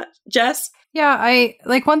thoughts on that? Jess? Yeah, I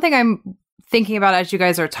like one thing I'm thinking about as you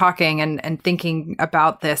guys are talking and thinking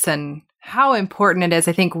about this and how important it is.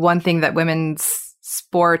 I think one thing that women's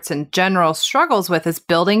sports in general struggles with is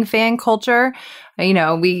building fan culture.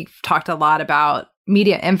 We've talked a lot about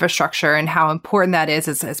media infrastructure and how important that is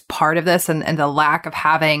as part of this, and the lack of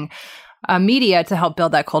having media to help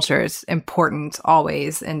build that culture is important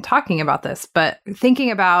always in talking about this. But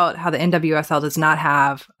thinking about how the NWSL does not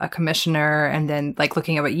have a commissioner, and then like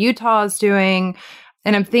looking at what Utah is doing,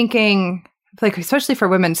 and I'm thinking like, especially for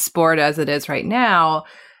women's sport as it is right now,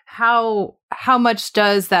 how much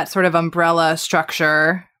does that sort of umbrella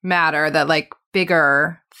structure matter, that like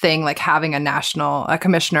bigger thing like having a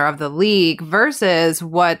commissioner of the league versus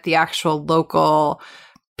what the actual local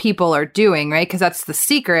people are doing, right? Because that's the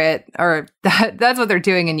secret, or that's what they're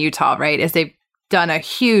doing in Utah, right? Is they've done a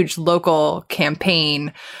huge local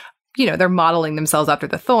campaign. They're modeling themselves after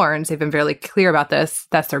the Thorns. They've been fairly clear about this.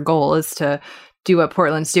 That's their goal, is to do what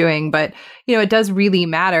Portland's doing. But, it does really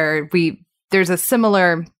matter. There's a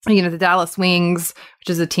similar, the Dallas Wings, which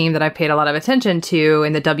is a team that I paid a lot of attention to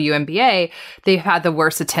in the WNBA. They've had the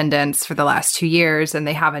worst attendance for the last 2 years, and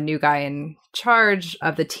they have a new guy in charge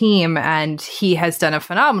of the team, and he has done a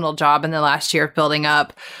phenomenal job in the last year of building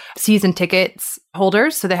up season tickets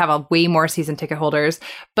holders. So they have a way more season ticket holders.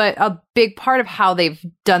 But a big part of how they've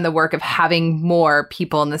done the work of having more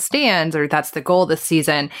people in the stands, or that's the goal this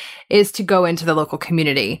season, is to go into the local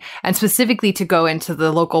community, and specifically to go into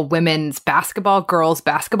the local women's basketball, girls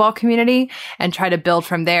basketball community, and try to build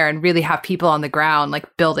from there and really have people on the ground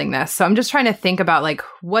like building this. So I'm just trying to think about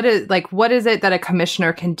what is it that a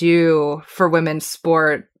commissioner can do for women's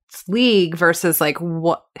sports league versus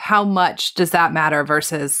how much does that matter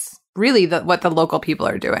versus really what the local people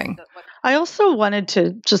are doing. I also wanted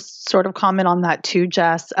to just sort of comment on that too,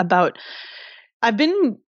 Jess, about I've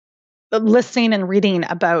been listening and reading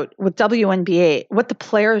about with WNBA, what the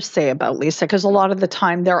players say about Lisa, because a lot of the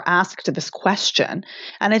time they're asked this question.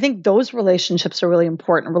 And I think those relationships are really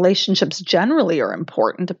important. Relationships generally are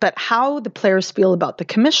important, but how the players feel about the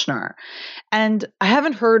commissioner. And I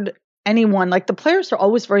haven't heard anyone, like the players are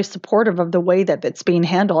always very supportive of the way that it's being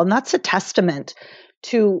handled. And that's a testament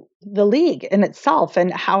to the league in itself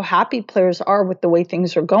and how happy players are with the way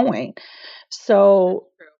things are going. So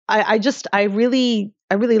I really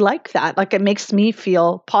like that. Like, it makes me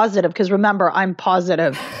feel positive because remember, I'm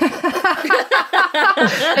positive. If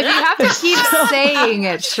you have to keep saying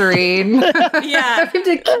it, Shireen. Yeah. You have to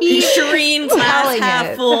keep Shireen glass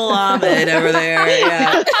half full Ahmed over there.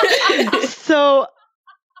 Yeah.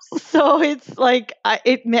 So it's like,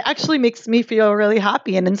 it actually makes me feel really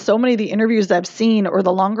happy. And in so many of the interviews I've seen, or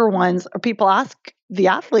the longer ones, or people ask the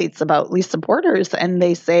athletes about Lisa Borders, and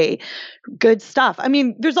they say good stuff. I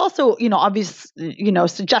mean, there's also, obvious,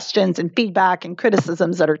 suggestions and feedback and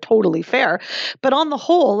criticisms that are totally fair. But on the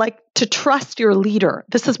whole, like, to trust your leader,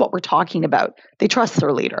 this is what we're talking about. They trust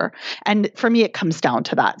their leader. And for me, it comes down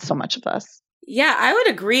to that, so much of this. Yeah, I would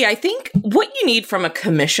agree. I think what you need from a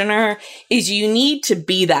commissioner is you need to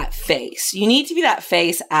be that face. You need to be that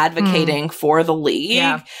face advocating for the league.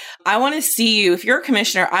 Yeah. I want to see you, if you're a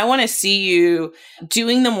commissioner, I want to see you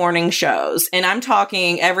doing the morning shows. And I'm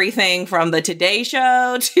talking everything from the Today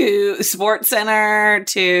Show to Sports Center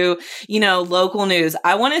to, local news.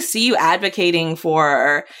 I want to see you advocating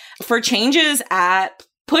for changes at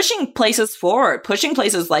pushing places forward, pushing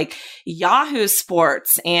places like Yahoo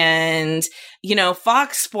Sports and,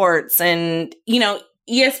 Fox Sports and,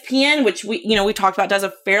 ESPN, which we talked about, does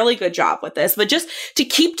a fairly good job with this, but just to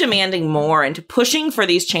keep demanding more and to pushing for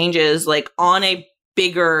these changes, like on a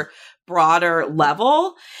bigger, broader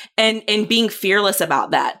level and being fearless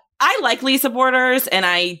about that. I like Lisa Borders, and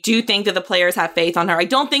I do think that the players have faith on her. I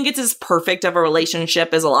don't think it's as perfect of a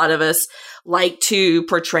relationship as a lot of us like to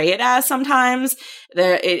portray it as sometimes.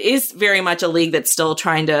 It is very much a league that's still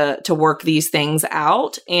trying to work these things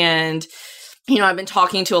out. And, I've been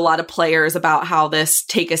talking to a lot of players about how this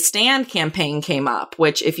Take a Stand campaign came up,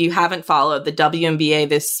 which if you haven't followed, the WNBA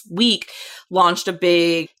this week launched a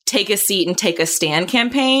big Take a Seat and Take a Stand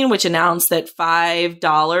campaign, which announced that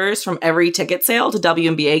 $5 from every ticket sale to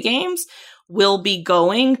WNBA games will be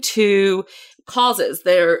going to causes.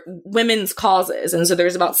 They're women's causes. And so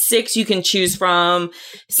there's about 6 you can choose from,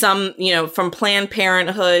 some, from Planned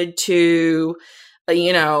Parenthood to,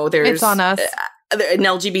 there's It's on Us. An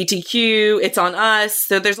LGBTQ, It's on Us.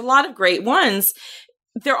 So there's a lot of great ones.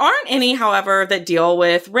 There aren't any, however, that deal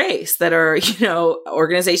with race, that are,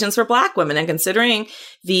 organizations for Black women. And considering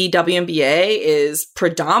the WNBA is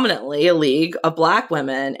predominantly a league of Black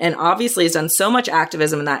women and obviously has done so much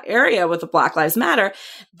activism in that area with the Black Lives Matter,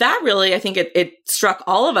 that really, I think it struck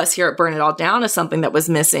all of us here at Burn It All Down as something that was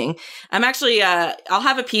missing. I'm actually, I'll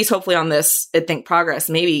have a piece hopefully on this at Think Progress,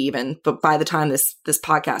 maybe even, but by the time this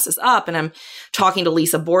podcast is up, and I'm talking to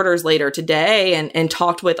Lisa Borders later today and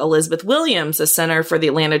talked with Elizabeth Williams, the Center for the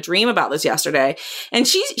Atlanta Dream, about this yesterday. And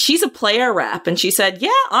she's a player rep. And she said, yeah,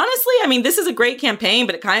 honestly, I mean, this is a great campaign,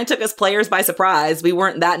 but it kind of took us players by surprise. We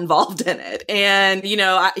weren't that involved in it. And,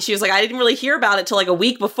 she was like, I didn't really hear about it till like a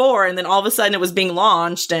week before. And then all of a sudden it was being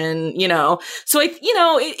launched. And, so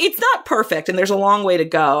it's not perfect and there's a long way to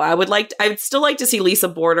go. I would still like to see Lisa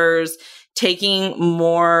Borders taking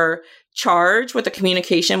more charge with the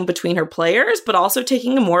communication between her players, but also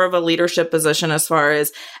taking more of a leadership position as far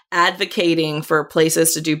as advocating for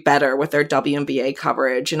places to do better with their WNBA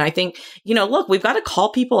coverage. And I think, look, we've got to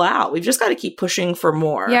call people out. We've just got to keep pushing for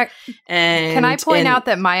more. Yeah. And can I point out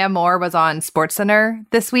that Maya Moore was on SportsCenter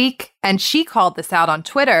this week, and she called this out on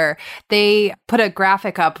Twitter. They put a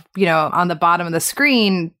graphic up, on the bottom of the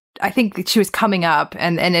screen. I think she was coming up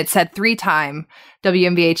and it said 3-time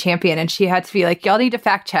WNBA champion. And she had to be like, y'all need to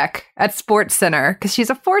fact check at SportsCenter because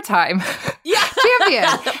she's a 4-time champion.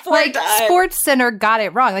 SportsCenter got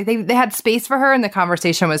it wrong. Like they had space for her and the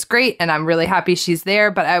conversation was great. And I'm really happy she's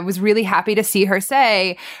there. But I was really happy to see her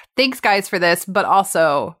say, thanks guys for this. But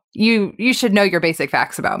also you should know your basic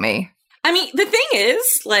facts about me. I mean, the thing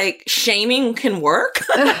is, like, shaming can work.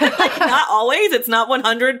 Like, not always. It's not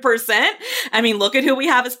 100%. I mean, look at who we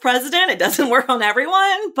have as president. It doesn't work on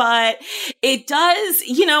everyone, but it does,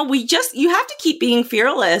 you have to keep being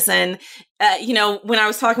fearless. And, when I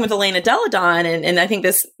was talking with Elena Delle Donne, and I think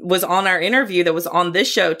this was on our interview that was on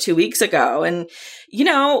this show 2 weeks ago. And,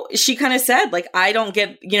 she kind of said, like, I don't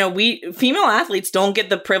get, we female athletes don't get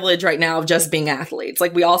the privilege right now of just being athletes.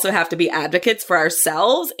 Like, we also have to be advocates for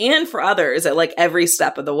ourselves and for others at like every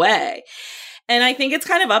step of the way. And I think it's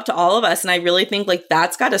kind of up to all of us. And I really think like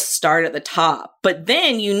that's got to start at the top. But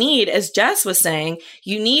then you need, as Jess was saying,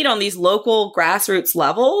 you need on these local grassroots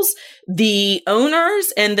levels, the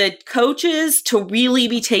owners and the coaches to really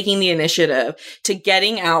be taking the initiative to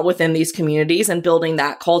getting out within these communities and building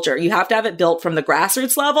that culture. You have to have it built from the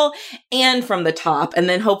grassroots level and from the top. And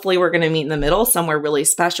then hopefully we're going to meet in the middle somewhere really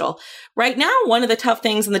special. Right now, one of the tough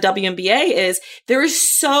things in the WNBA is there is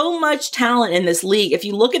so much talent in this league. If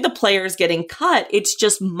you look at the players getting cut, it's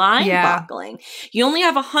just mind-boggling. Yeah. You only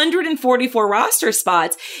have 144 roster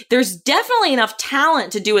spots. There's definitely enough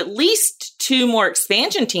talent to do at least 2 more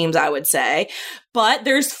expansion teams, I would say. But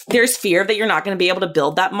there's fear that you're not going to be able to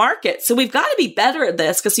build that market. So we've got to be better at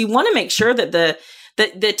this because you want to make sure that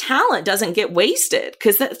the talent doesn't get wasted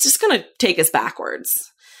because that's just going to take us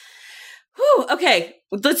backwards. Whew, okay,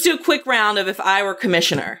 let's do a quick round of if I were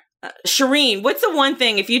commissioner. Shireen, what's the one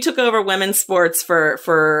thing, if you took over women's sports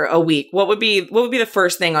for a week, what would be the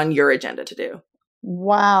first thing on your agenda to do?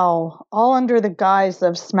 Wow. All under the guise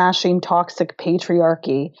of smashing toxic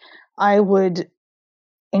patriarchy. I would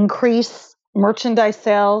increase merchandise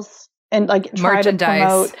sales and try to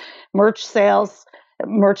promote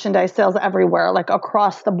merchandise sales everywhere, like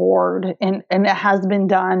across the board. And it has been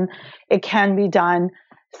done. It can be done.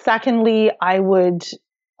 Secondly, I would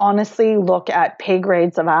honestly look at pay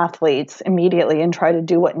grades of athletes immediately and try to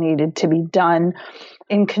do what needed to be done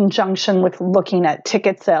in conjunction with looking at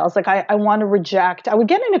ticket sales. I want to reject, I would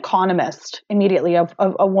get an economist immediately,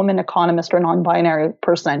 a woman economist or non-binary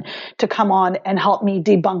person to come on and help me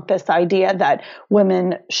debunk this idea that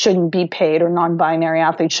women shouldn't be paid or non-binary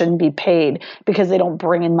athletes shouldn't be paid because they don't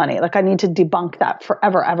bring in money. I need to debunk that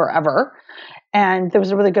forever, ever, ever. And there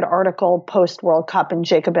was a really good article post World Cup in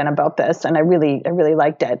Jacobin about this, and I really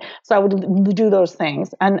liked it. So I would do those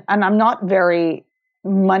things. And I'm not very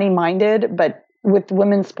money minded, but with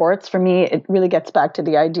women's sports, for me, it really gets back to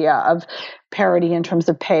the idea of parity in terms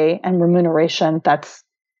of pay and remuneration that's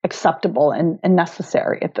acceptable and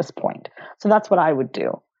necessary at this point. So that's what I would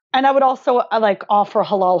do. And I would also offer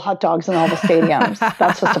halal hot dogs in all the stadiums.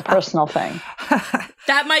 That's just a personal thing.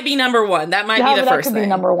 That might be number one. That might be the first thing. That could be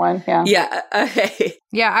number one. Yeah. Yeah. Okay.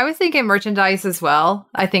 Yeah, I was thinking merchandise as well.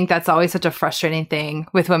 I think that's always such a frustrating thing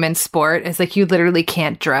with women's sport. It's you literally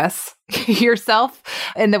can't dress yourself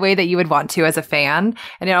in the way that you would want to as a fan.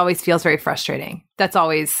 And it always feels very frustrating. That's a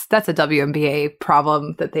WNBA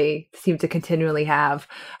problem that they seem to continually have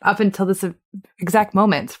up until this exact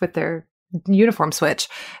moment with their uniform switch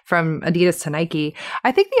from Adidas to Nike.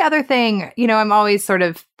 I think the other thing, I'm always sort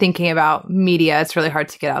of thinking about media. It's really hard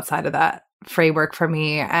to get outside of that framework for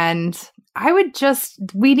me. And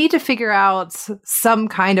we need to figure out some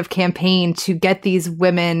kind of campaign to get these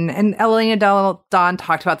women, and Elena Delle Donne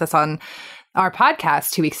talked about this on our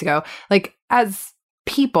podcast 2 weeks ago, as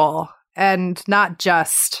people and not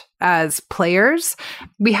just as players.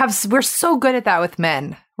 We're so good at that with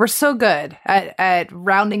men. We're so good at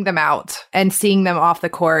rounding them out and seeing them off the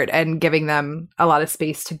court and giving them a lot of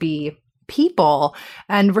space to be people.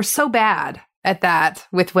 And we're so bad at that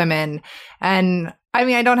with women. And I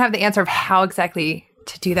mean, I don't have the answer of how exactly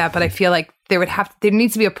to do that, but I feel like there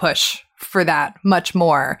needs to be a push for that much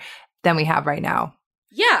more than we have right now.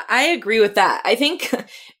 Yeah, I agree with that. I think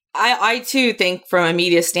I too think from a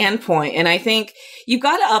media standpoint, and I think you've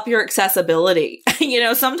got to up your accessibility.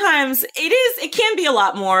 Sometimes it can be a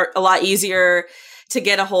lot easier to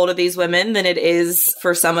get a hold of these women than it is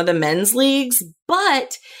for some of the men's leagues.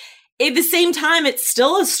 But at the same time, it's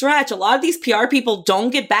still a stretch. A lot of these PR people don't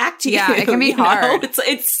get back to you. Yeah, it can be hard.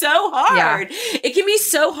 It's so hard. Yeah. It can be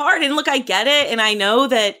so hard. And look, I get it. And I know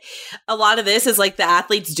that a lot of this is the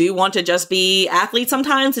athletes do want to just be athletes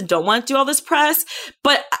sometimes and don't want to do all this press.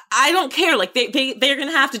 But I don't care. They're going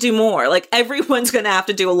to have to do more. Everyone's going to have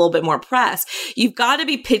to do a little bit more press. You've got to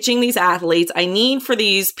be pitching these athletes. I need for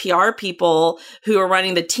these PR people who are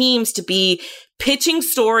running the teams to be pitching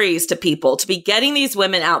stories to people, to be getting these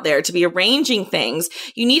women out there, to be arranging things.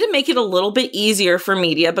 You need to make it a little bit easier for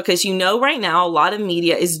media, because right now a lot of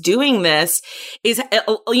media is doing this.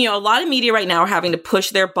 A lot of media right now are having to push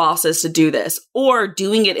their bosses to do this, or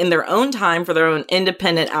doing it in their own time for their own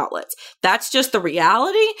independent outlets. That's just the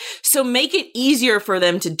reality. So make it easier for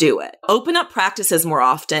them to do it. Open up practices more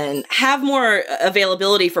often. Have more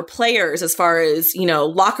availability for players as far as,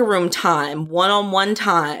 locker room time, one-on-one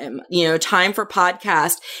time, time for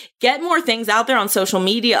podcast. Get more things out there on social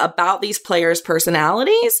media about these players'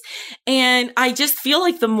 personalities. And I just feel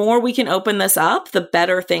like the more we can open this up, the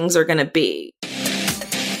better things are going to be.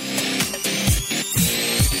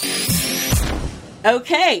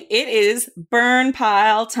 Okay, it is burn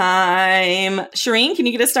pile time. Shireen, can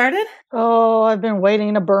you get us started? Oh, I've been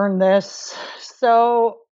waiting to burn this.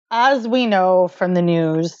 So, as we know from the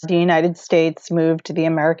news, the United States moved the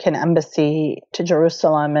American embassy to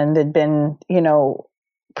Jerusalem, and there'd been,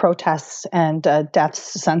 protests and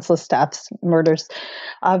senseless deaths, murders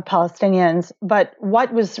of Palestinians. But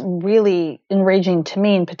what was really enraging to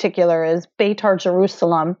me in particular is Beitar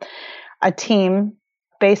Jerusalem, a team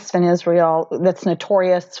based in Israel that's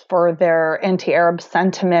notorious for their anti-Arab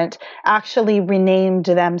sentiment, actually renamed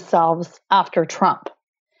themselves after Trump.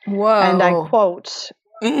 Whoa. And I quote,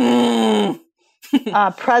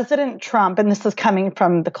 President Trump, and this is coming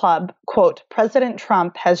from the club, quote, President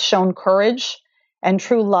Trump has shown courage and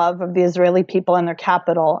true love of the Israeli people and their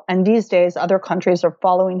capital. And these days, other countries are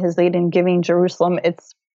following his lead in giving Jerusalem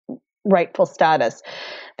its rightful status.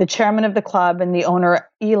 The chairman of the club and the owner,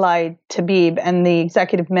 Eli Tabib, and the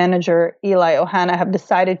executive manager, Eli Ohana, have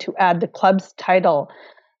decided to add the club's title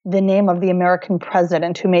the name of the American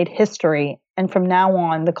president who made history. And from now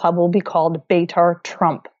on, the club will be called Beitar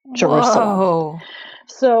Trump Jerusalem. Whoa.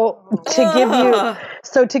 So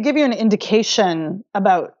to give you an indication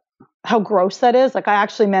about how gross that is, like I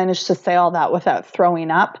actually managed to say all that without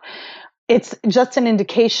throwing up. It's just an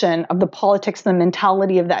indication of the politics and the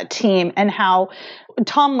mentality of that team, and how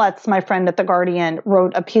Tom Lutz, my friend at The Guardian,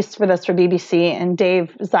 wrote a piece for this for BBC, and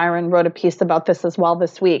Dave Zirin wrote a piece about this as well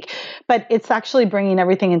this week. But it's actually bringing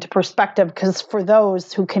everything into perspective, because for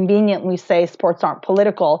those who conveniently say sports aren't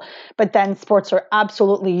political, but then sports are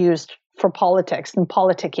absolutely used for politics and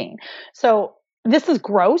politicking. So this is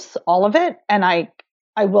gross, all of it, and I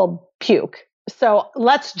will puke. So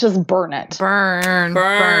let's just burn it. Burn.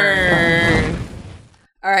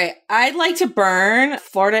 All right. I'd like to burn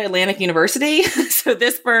Florida Atlantic University. So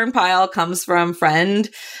this burn pile comes from friend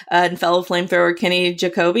and fellow flamethrower Kenny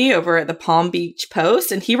Jacoby over at the Palm Beach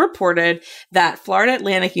Post. And he reported that Florida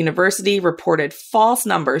Atlantic University reported false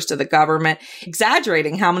numbers to the government,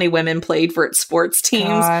 exaggerating how many women played for its sports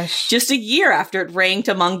teams just a year after it ranked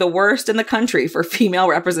among the worst in the country for female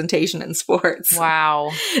representation in sports.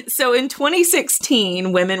 Wow. So in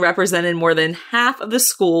 2016, women represented more than half of the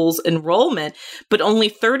school's enrollment, but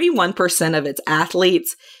only 31% of its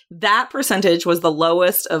athletes. That percentage was the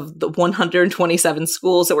lowest of the 127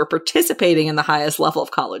 schools that were participating in the highest level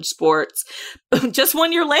of college sports. Just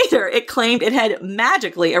 1 year later, it claimed it had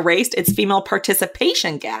magically erased its female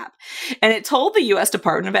participation gap. And it told the U.S.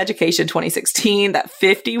 Department of Education in 2016 that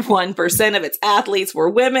 51% of its athletes were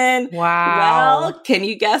women. Wow. Well, can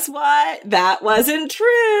you guess what? That wasn't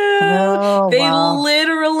true. Oh, they wow.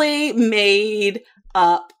 literally made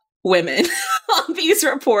up women on these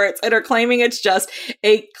reports and are claiming it's just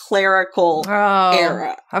a clerical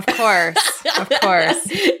error. Of course. Of course.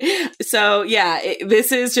 So yeah,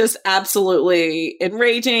 this is just absolutely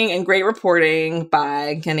enraging and great reporting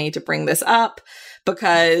by Kenny to bring this up,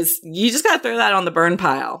 because you just got to throw that on the burn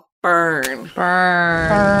pile. Burn.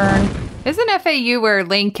 Isn't FAU where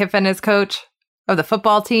Lane Kiffin is coach of the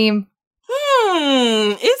football team?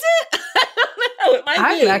 Is it? It might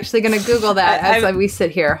I'm be. actually going to Google that as we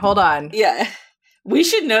sit here. Hold on. Yeah. We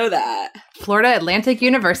should know that. Florida Atlantic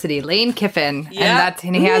University, Lane Kiffin. Yep.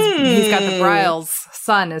 And he's got the Bryles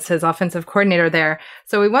son as his offensive coordinator there.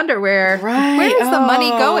 So we wonder where is the money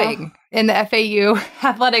going in the FAU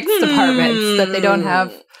athletics departments that they don't have.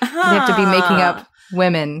 They have to be making up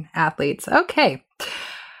women athletes. Okay.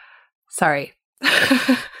 Sorry.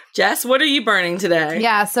 Jess, what are you burning today?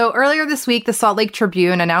 Yeah, so earlier this week, the Salt Lake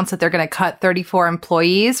Tribune announced that they're going to cut 34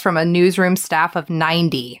 employees from a newsroom staff of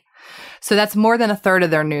 90. So that's more than a third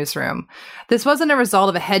of their newsroom. This wasn't a result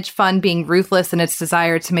of a hedge fund being ruthless in its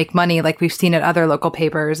desire to make money like we've seen at other local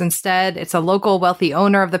papers. Instead, it's a local wealthy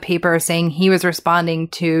owner of the paper saying he was responding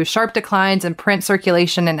to sharp declines in print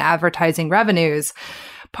circulation and advertising revenues.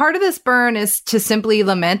 Part of this burn is to simply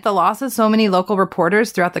lament the loss of so many local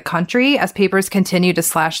reporters throughout the country as papers continue to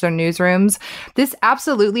slash their newsrooms. This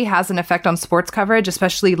absolutely has an effect on sports coverage,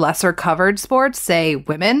 especially lesser covered sports, say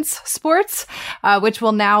women's sports, which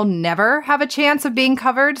will now never have a chance of being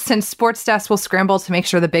covered since sports desks will scramble to make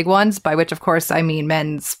sure the big ones, by which of course I mean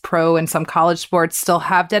men's, pro, and some college sports, still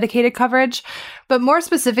have dedicated coverage. But more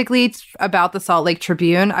specifically about the Salt Lake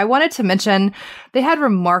Tribune, I wanted to mention they had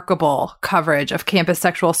remarkable coverage of campus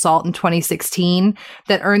sexual assault in 2016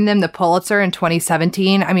 that earned them the Pulitzer in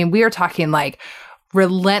 2017. I mean, we are talking like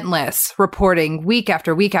relentless reporting week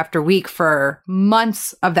after week after week for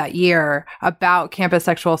months of that year about campus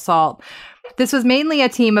sexual assault. This was mainly a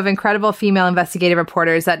team of incredible female investigative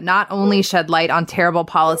reporters that not only shed light on terrible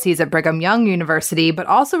policies at Brigham Young University, but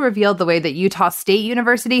also revealed the way that Utah State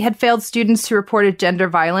University had failed students who reported gender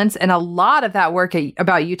violence. And a lot of that work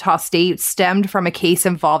about Utah State stemmed from a case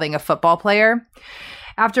involving a football player.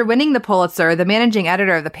 After winning the Pulitzer, the managing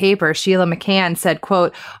editor of the paper, Sheila McCann, said,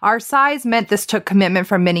 quote, "Our size meant this took commitment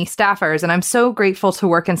from many staffers, and I'm so grateful to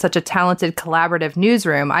work in such a talented, collaborative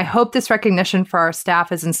newsroom. I hope this recognition for our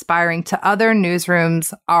staff is inspiring to other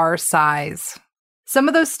newsrooms our size." Some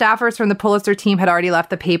of those staffers from the Pulitzer team had already left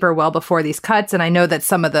the paper well before these cuts, and I know that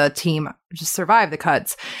some of the team just survived the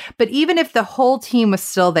cuts. But even if the whole team was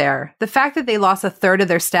still there, the fact that they lost a third of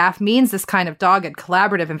their staff means this kind of dogged,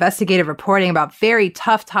 collaborative, investigative reporting about very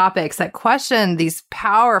tough topics that question these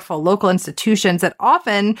powerful local institutions that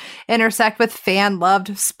often intersect with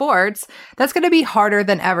fan-loved sports, that's going to be harder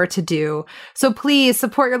than ever to do. So please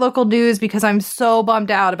support your local news, because I'm so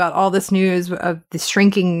bummed out about all this news of the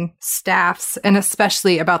shrinking staffs, and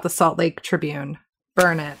especially about the Salt Lake Tribune.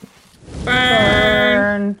 Burn it.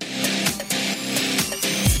 Burn.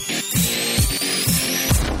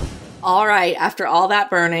 All right, after all that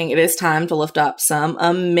burning, it is time to lift up some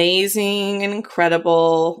amazing and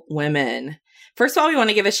incredible women. First of all, we want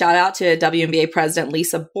to give a shout out to WNBA President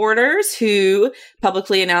Lisa Borders, who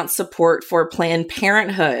publicly announced support for Planned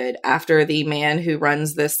Parenthood after the man who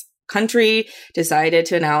runs this country decided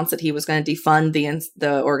to announce that he was going to defund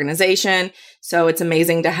the organization. So it's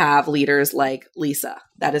amazing to have leaders like Lisa.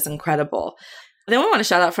 That is incredible. Then we want to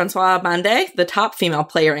shout out Françoise Bande, the top female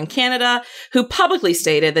player in Canada, who publicly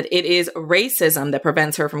stated that it is racism that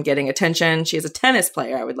prevents her from getting attention. She is a tennis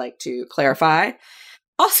player, I would like to clarify.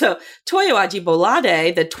 Also, Toyo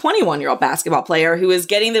Ajibolade, the 21-year-old basketball player who is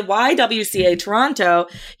getting the YWCA Toronto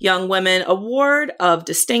Young Women Award of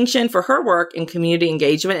Distinction for her work in community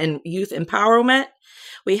engagement and youth empowerment.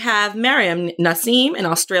 We have Mariam Nassim, an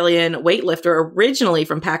Australian weightlifter originally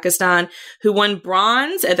from Pakistan, who won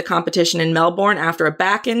bronze at the competition in Melbourne after a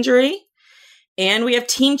back injury. And we have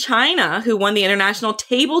Team China, who won the International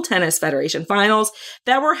Table Tennis Federation finals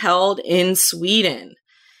that were held in Sweden.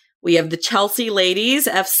 We have the Chelsea Ladies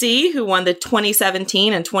FC, who won the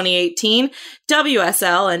 2017 and 2018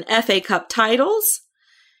 WSL and FA Cup titles.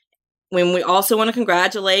 When we also want to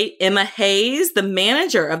congratulate Emma Hayes, the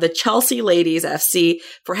manager of the Chelsea Ladies FC,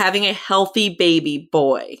 for having a healthy baby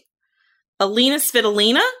boy. Alina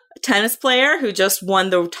Svitolina, a tennis player who just won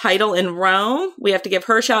the title in Rome. We have to give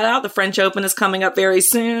her a shout out. The French Open is coming up very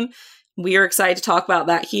soon. We are excited to talk about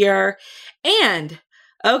that here. And,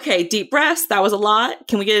 okay, deep breaths. That was a lot.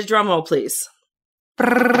 Can we get a drum roll, please?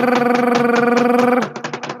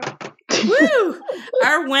 Woo!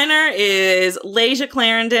 Our winner is Layshia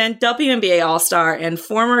Clarendon, WNBA All-Star and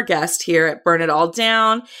former guest here at Burn It All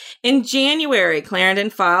Down. In January, Clarendon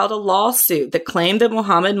filed a lawsuit that claimed that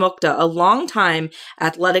Mohamed Mukta, a longtime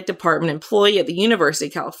athletic department employee at the University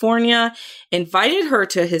of California, invited her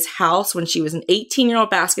to his house when she was an 18-year-old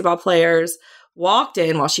basketball player, walked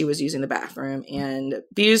in while she was using the bathroom and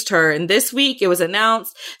abused her. And this week it was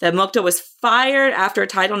announced that Mukta was fired after a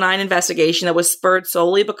Title IX investigation that was spurred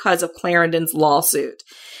solely because of Clarendon's lawsuit.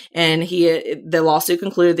 And the lawsuit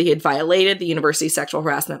concluded that he had violated the university's sexual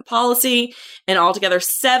harassment policy. And altogether,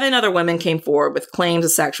 7 other women came forward with claims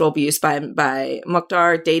of sexual abuse by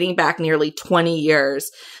Mukhtar dating back nearly 20 years.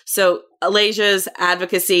 So Layshia's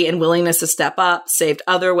advocacy and willingness to step up saved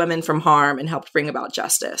other women from harm and helped bring about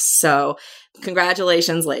justice. So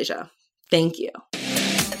congratulations, Layshia. Thank you.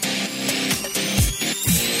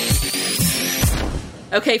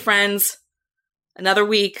 Okay, friends, another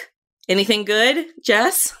week. Anything good,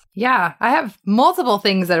 Jess? Yeah, I have multiple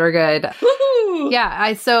things that are good. Woohoo!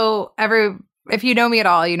 Yeah, if you know me at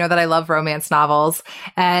all, you know that I love romance novels.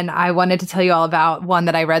 And I wanted to tell you all about one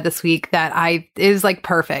that I read this week that is like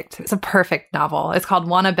perfect. It's a perfect novel. It's called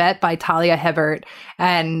Wanna Bet by Talia Hibbert.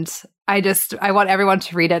 And I want everyone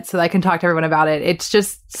to read it so that I can talk to everyone about it.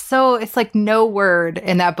 It's like no word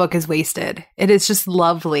in that book is wasted. It is just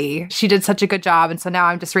lovely. She did such a good job. And so now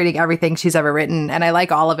I'm just reading everything she's ever written and I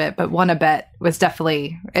like all of it. But Wanna Bet was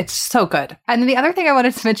it's so good. And then the other thing I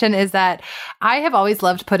wanted to mention is that I have always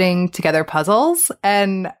loved putting together puzzles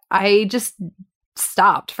and I just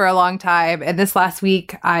stopped for a long time. And this last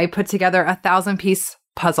week I put together a 1,000-piece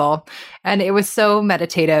puzzle and it was so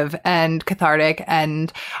meditative and cathartic,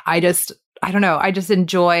 and I just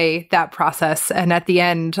enjoy that process. And at the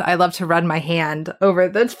end I love to run my hand over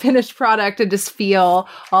the finished product and just feel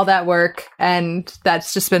all that work, and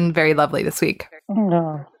that's just been very lovely this week.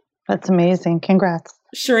 Oh, that's amazing. Congrats,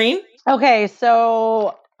 Shireen. Okay,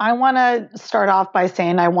 so I want to start off by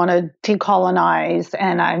saying I want to decolonize,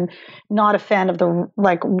 and I'm not a fan of the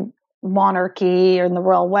monarchy and the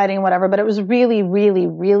royal wedding, whatever, but it was really, really,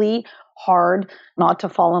 really hard not to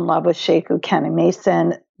fall in love with Sheku Kenny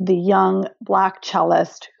Mason, the young Black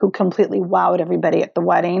cellist who completely wowed everybody at the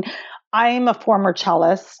wedding. I'm a former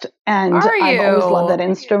cellist and I've always loved that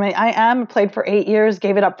instrument. I am, played for 8 years,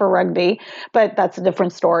 gave it up for rugby, but that's a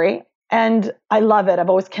different story. And I love it. I've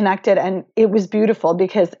always connected, and it was beautiful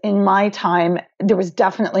because in my time, there was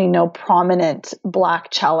definitely no prominent Black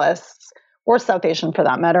cellists, or South Asian for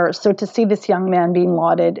that matter. So to see this young man being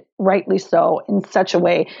lauded, rightly so, in such a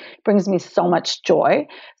way, brings me so much joy.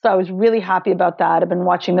 So I was really happy about that. I've been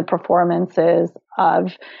watching the performances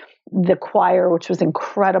of the choir, which was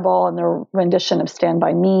incredible, and their rendition of Stand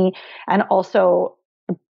By Me, and also,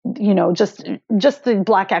 just the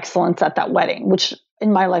Black excellence at that wedding, which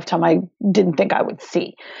in my lifetime I didn't think I would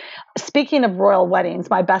see. speaking of royal weddings,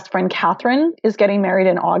 my best friend Catherine is getting married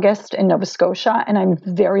in August in Nova Scotia, and I'm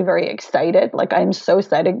very, very excited. Like, I'm so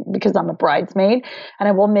excited because I'm a bridesmaid, and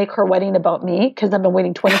I will make her wedding about me because I've been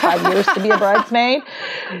waiting 25 years to be a bridesmaid.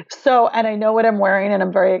 So, and I know what I'm wearing, and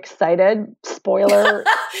I'm very excited. Spoiler.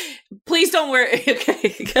 Please don't wear it.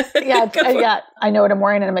 Okay. Yeah, I know what I'm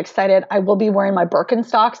wearing, and I'm excited. I will be wearing my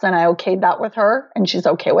Birkenstocks, and I okayed that with her, and she's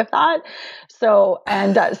okay with that. So,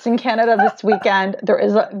 and it's in Canada this weekend. There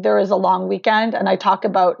is a long weekend, and I talk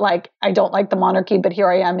about, like, I don't like the monarchy, but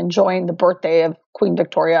here I am enjoying the birthday of Queen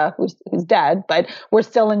Victoria, who's dead, but we're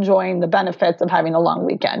still enjoying the benefits of having a long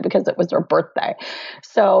weekend because it was her birthday.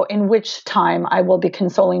 So, in which time I will be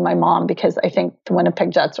consoling my mom because I think the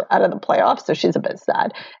Winnipeg Jets are out of the playoffs, so she's a bit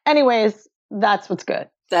sad. Anyways, that's what's good.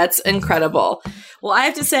 That's incredible. Well, I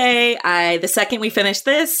have to say, the second we finish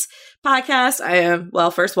this podcast, I am,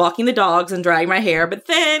 first walking the dogs and drying my hair, but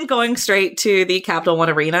then going straight to the Capital One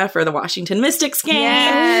Arena for the Washington Mystics game.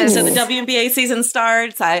 Yes. So the WNBA season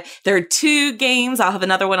starts. There are 2 games. I'll have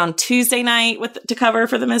another one on Tuesday night to cover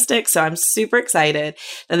for the Mystics. So I'm super excited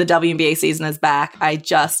that the WNBA season is back. I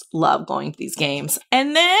just love going to these games.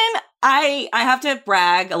 And then I have to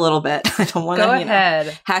brag a little bit. I don't want to, Go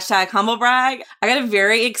ahead. Hashtag humble brag. I got a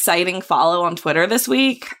very exciting follow on Twitter this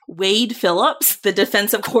week. Wade Phillips, the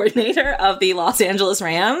defensive coordinator of the Los Angeles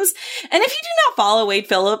Rams. And if you do not follow Wade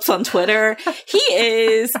Phillips on Twitter, he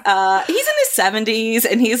is, he's in his 70s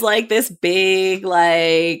and he's like this big,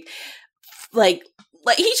 like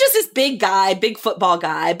he's just this big guy, big football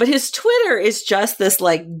guy, but his Twitter is just this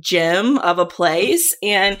like gem of a place.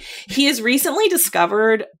 And he has recently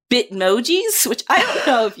discovered Bitmojis, which I don't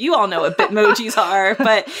know if you all know what Bitmojis are,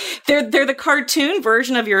 but they're the cartoon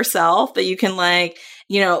version of yourself that you can like,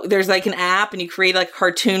 there's like an app and you create like a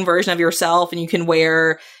cartoon version of yourself and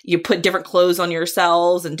you put different clothes on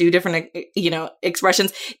yourselves and do different,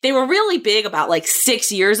 expressions. They were really big about like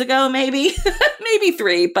 6 years ago, maybe, maybe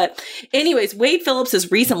 3. But anyways, Wade Phillips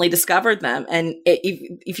has recently discovered them. And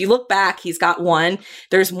if you look back, he's got one.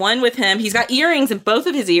 There's one with him. He's got earrings in both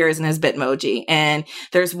of his ears in his Bitmoji. And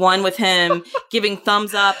there's one with him giving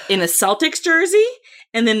thumbs up in a Celtics jersey.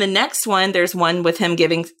 And then the next one, there's one with him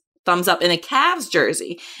giving thumbs up in a Cavs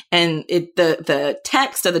jersey. And the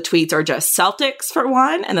text of the tweets are just Celtics for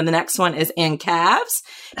one. And then the next one is in Cavs.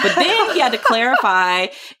 But then he had to clarify.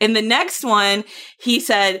 In the next one, he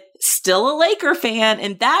said, still a Laker fan.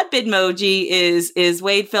 And that Bitmoji is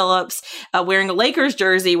Wade Phillips wearing a Lakers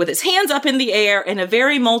jersey with his hands up in the air and a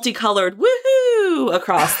very multicolored woohoo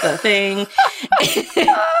across the thing.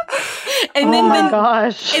 And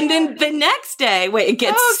gosh. And then the next day, it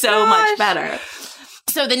gets much better.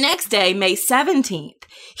 So the next day, May 17th,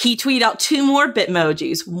 he tweeted out 2 more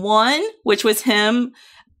Bitmojis. One, which was him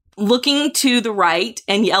looking to the right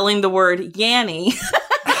and yelling the word Yanny.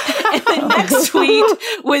 And the next tweet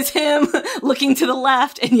was him looking to the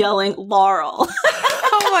left and yelling Laurel.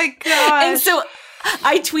 Oh my gosh. And so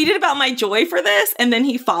I tweeted about my joy for this, and then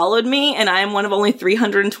he followed me, and I am one of only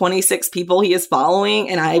 326 people he is following,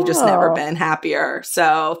 and I've just never been happier.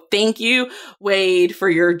 So thank you, Wade, for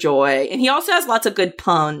your joy. And he also has lots of good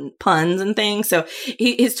puns and things. So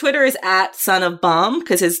his Twitter is @SonOfBum,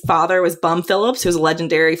 because his father was Bum Phillips, who's a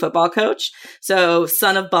legendary football coach. So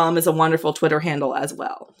Son of Bum is a wonderful Twitter handle as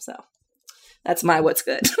well. So that's my what's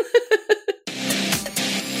good.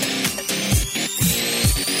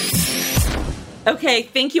 Okay,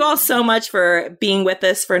 thank you all so much for being with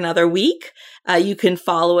us for another week. You can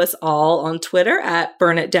follow us all on Twitter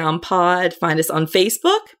 @BurnItDownPod. Find us on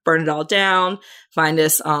Facebook, Burn It All Down. Find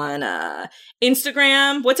us on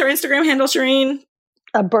Instagram. What's our Instagram handle, Shireen?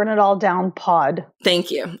 Burn It All Down Pod.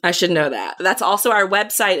 Thank you. I should know that. That's also our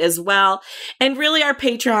website as well. And really our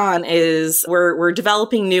Patreon is, we're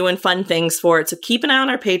developing new and fun things for it. So keep an eye on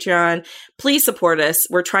our Patreon. Please support us.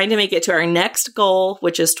 We're trying to make it to our next goal,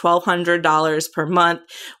 which is $1,200 per month,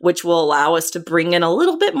 which will allow us to bring in a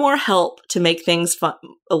little bit more help to make things fun,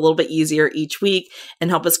 a little bit easier each week and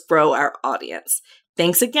help us grow our audience.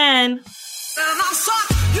 Thanks again.